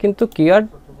থেকে কিন্তু কিওয়ার্ড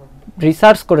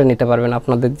রিসার্চ করে নিতে পারবেন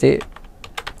আপনাদের যে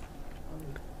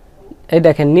এই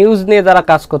দেখেন নিউজ নিয়ে যারা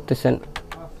কাজ করতেছেন,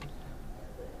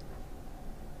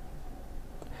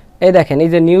 এই দেখেন এই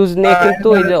যে নিউজ নিয়ে কিন্তু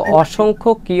এই যে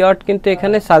অসংখ্য কিওয়ার্ড কিন্তু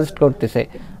এখানে সাজেস্ট করতেছে।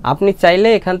 আপনি চাইলে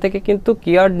এখান থেকে কিন্তু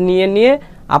কিওয়ার্ড নিয়ে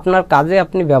আপনার কাজে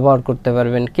আপনি ব্যবহার করতে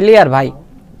পারবেন। ক্লিয়ার ভাই?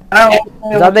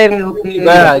 যাদের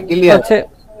হচ্ছে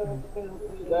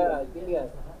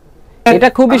এটা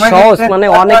খুবই সহজ, মানে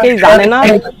অনেকেই জানে না।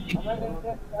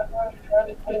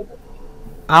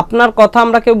 আপনার কথা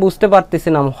আমরা কেউ বুঝতে পারতেছি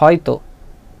না হয়তো।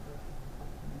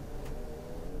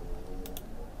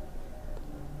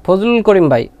 ফজলুল করিম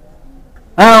ভাই,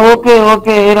 হ্যাঁ ওকে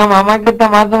ওকে, এরকম আমাকে তো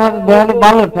মাঝে মাঝে দেওয়ালে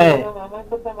ভালো খায়।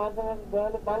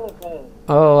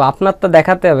 ও আপনার তো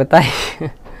দেখাতে হবে তাই।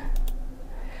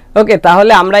 ওকে,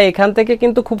 তাহলে আমরা এখান থেকে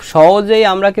কিন্তু খুব সহজেই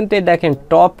আমরা কিন্তু এই দেখেন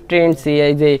টপ ট্রেন্ডস,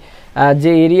 এই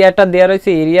যে এরিয়াটা দেওয়া রয়েছে,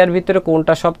 এরিয়ার ভিতরে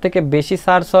কোনটা সব থেকে বেশি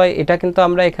সার্চ হয় এটা কিন্তু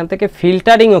আমরা এখান থেকে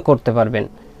ফিল্টারিংও করতে পারবেন।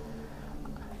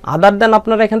 আদার দেন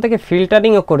আপনারা এখান থেকে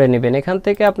ফিল্টারিংও করে নেবেন। এখান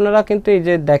থেকে আপনারা কিন্তু এই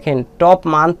যে দেখেন টপ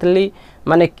মান্থলি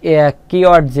মানে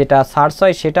কিওয়ার্ড যেটা সার্চ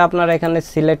হয় সেটা আপনারা এখানে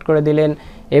সিলেক্ট করে দিলেন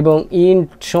এবং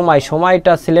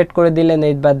সময়টা সিলেক্ট করে দিলেন।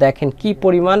 এইবার দেখেন কি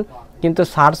পরিমাণ কিন্তু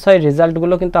সার্চ হয়,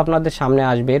 রেজাল্টগুলো কিন্তু আপনাদের সামনে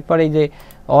আসবে। এরপরে এই যে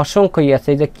অসংখ্যই আছে,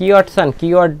 এই যে কিওয়ার্ডস অ্যান্ড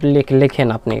কিওয়ার্ড লেখেন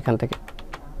আপনি এখান থেকে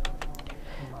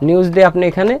নিউজ দিয়ে আপনি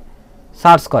এখানে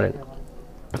সার্চ করেন।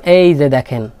 এই যে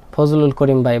দেখেন ফজলুল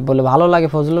করিম ভাই বলে ভালো লাগে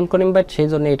ফজলুল করিম ভাই, সেই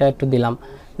জন্য এটা একটু দিলাম।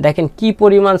 দেখেন কি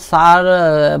পরিমাণ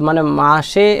মানে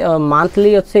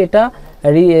মান্থলি হচ্ছে এটা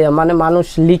মানে মানুষ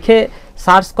লিখে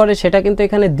সার্চ করে সেটা কিন্তু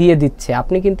এখানে দিয়ে দিচ্ছে।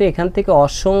 আপনি কিন্তু এখান থেকে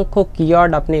অসংখ্য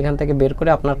কিওয়ার্ড আপনি এখান থেকে বের করে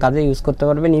আপনার কাজে ইউজ করতে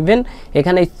পারবেন। ইভেন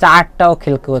এখানে এই চার্টটাও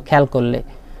খেয়াল করলে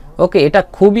ওকে, এটা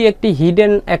খুবই একটি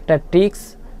হিডেন একটা ট্রিক্স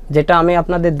যেটা আমি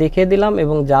আপনাদের দেখিয়ে দিলাম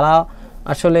এবং যারা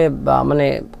আসলে মানে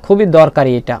খুবই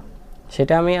দরকারি এটা,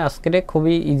 সেটা আমি আজকে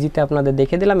খুবই ইজিতে আপনাদের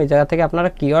দেখে দিলাম। এই জায়গা থেকে আপনারা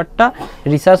কিওয়ার্ডটা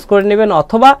রিসার্চ করে নেবেন,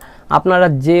 অথবা আপনারা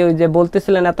ওই যে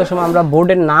বলতেছিলেন এত সময় আমরা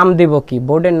বোর্ডের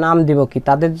নাম দিব কি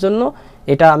তাদের জন্য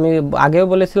এটা আমি আগেও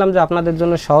বলেছিলাম যে আপনাদের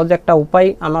জন্য সহজ একটা উপায়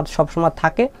আমার সবসময়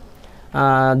থাকে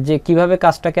যে কিভাবে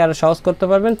কাজটাকে আরও সহজ করতে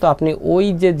পারবেন। তো আপনি ওই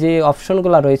যে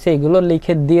অপশনগুলো রয়েছে এগুলো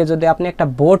লিখে দিয়ে যদি আপনি একটা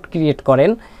বোর্ড ক্রিয়েট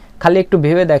করেন, খালি একটু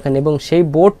ভেবে দেখেন, এবং সেই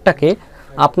বোর্ডটাকে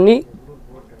আপনি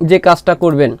যে কাজটা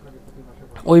করবেন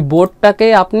ওই বোর্ডটাকে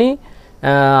আপনি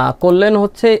করলেন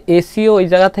হচ্ছে এসইও ওই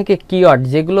জায়গা থেকে কিওয়ার্ড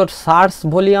যেগুলোর সার্চ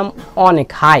ভলিউম অনেক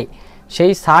হাই,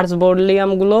 সেই সার্চ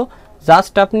ভলিউমগুলো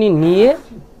জাস্ট আপনি নিয়ে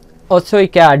হচ্ছে ওই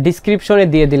ডিসক্রিপশনে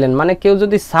দিয়ে দিলেন। মানে কেউ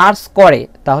যদি সার্চ করে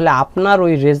তাহলে আপনার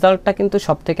ওই রেজাল্টটা কিন্তু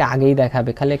সব থেকে আগেই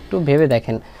দেখাবে, খালি একটু ভেবে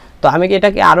দেখেন। তো আমি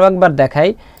এটাকে আরও একবার দেখাই।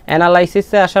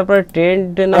 অ্যানালাইসিসে আসার পরে ট্রেন্ড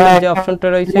নামের যে অপশনটা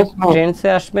রয়েছে ট্রেন্ডসে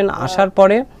আসবেন, আসার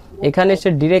পরে এখানে এসে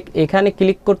ডিরেক্ট এখানে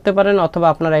ক্লিক করতে পারেন, অথবা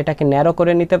আপনারা এটাকে ন্যারো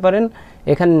করে নিতে পারেন।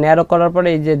 এখানে ন্যারো করার পরে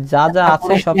এই যে যা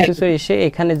আছে সব কিছু এসে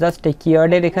এখানে জাস্ট এই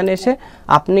কিওয়ার্ডের এখানে এসে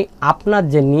আপনি আপনার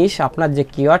যে নিশ, আপনার যে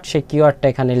কিওয়ার্ড সেই কিওয়ার্ডটা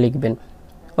এখানে লিখবেন।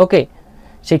 ওকে,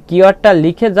 সেই কিওয়ার্ডটা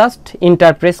লিখে জাস্ট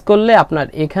ইন্টার প্রেস করলে আপনার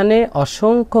এখানে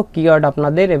অসংখ্য কিওয়ার্ড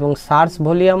আপনাদের এবং সার্চ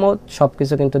ভলিউমও সব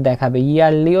কিছু কিন্তু দেখাবে,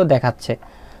 ইয়ারলিও দেখাচ্ছে।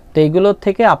 তো এইগুলোর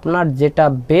থেকে আপনার যেটা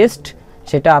বেস্ট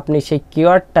সেটা আপনি সেই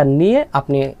কিওয়ার্ডটা নিয়ে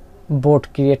আপনি বোর্ড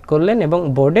ক্রিয়েট করলেন এবং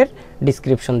বোর্ডের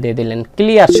ডিসক্রিপশন দিয়ে দিলেন।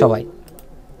 ক্লিয়ার সবাই?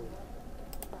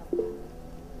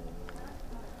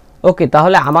 ওকে,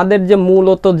 তাহলে আমাদের যে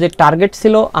মূলত যে টার্গেট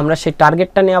ছিল আমরা সেই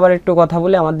টার্গেটটা নিয়ে আবার একটু কথা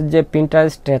বলি। আমাদের যে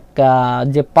পিন্টারেস্ট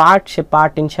যে পার্ট, সে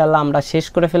পার্ট ইনশাল্লাহ আমরা শেষ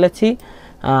করে ফেলেছি।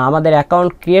 আমাদের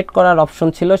অ্যাকাউন্ট ক্রিয়েট করার অপশন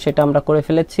ছিল সেটা আমরা করে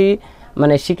ফেলেছি,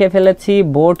 মানে শিখে ফেলেছি।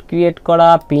 বোর্ড ক্রিয়েট করা,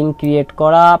 পিন ক্রিয়েট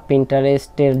করা,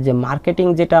 পিন্টারেস্টের যে মার্কেটিং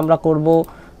যেটা আমরা করব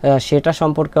সেটা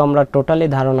সম্পর্কে আমরা টোটালি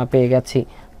ধারণা পেয়ে গেছি।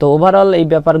 তো ওভারঅল এই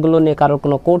ব্যাপারগুলো নিয়ে কারোর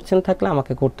কোনো কোশ্চেন থাকলে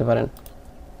আমাকে করতে পারেন।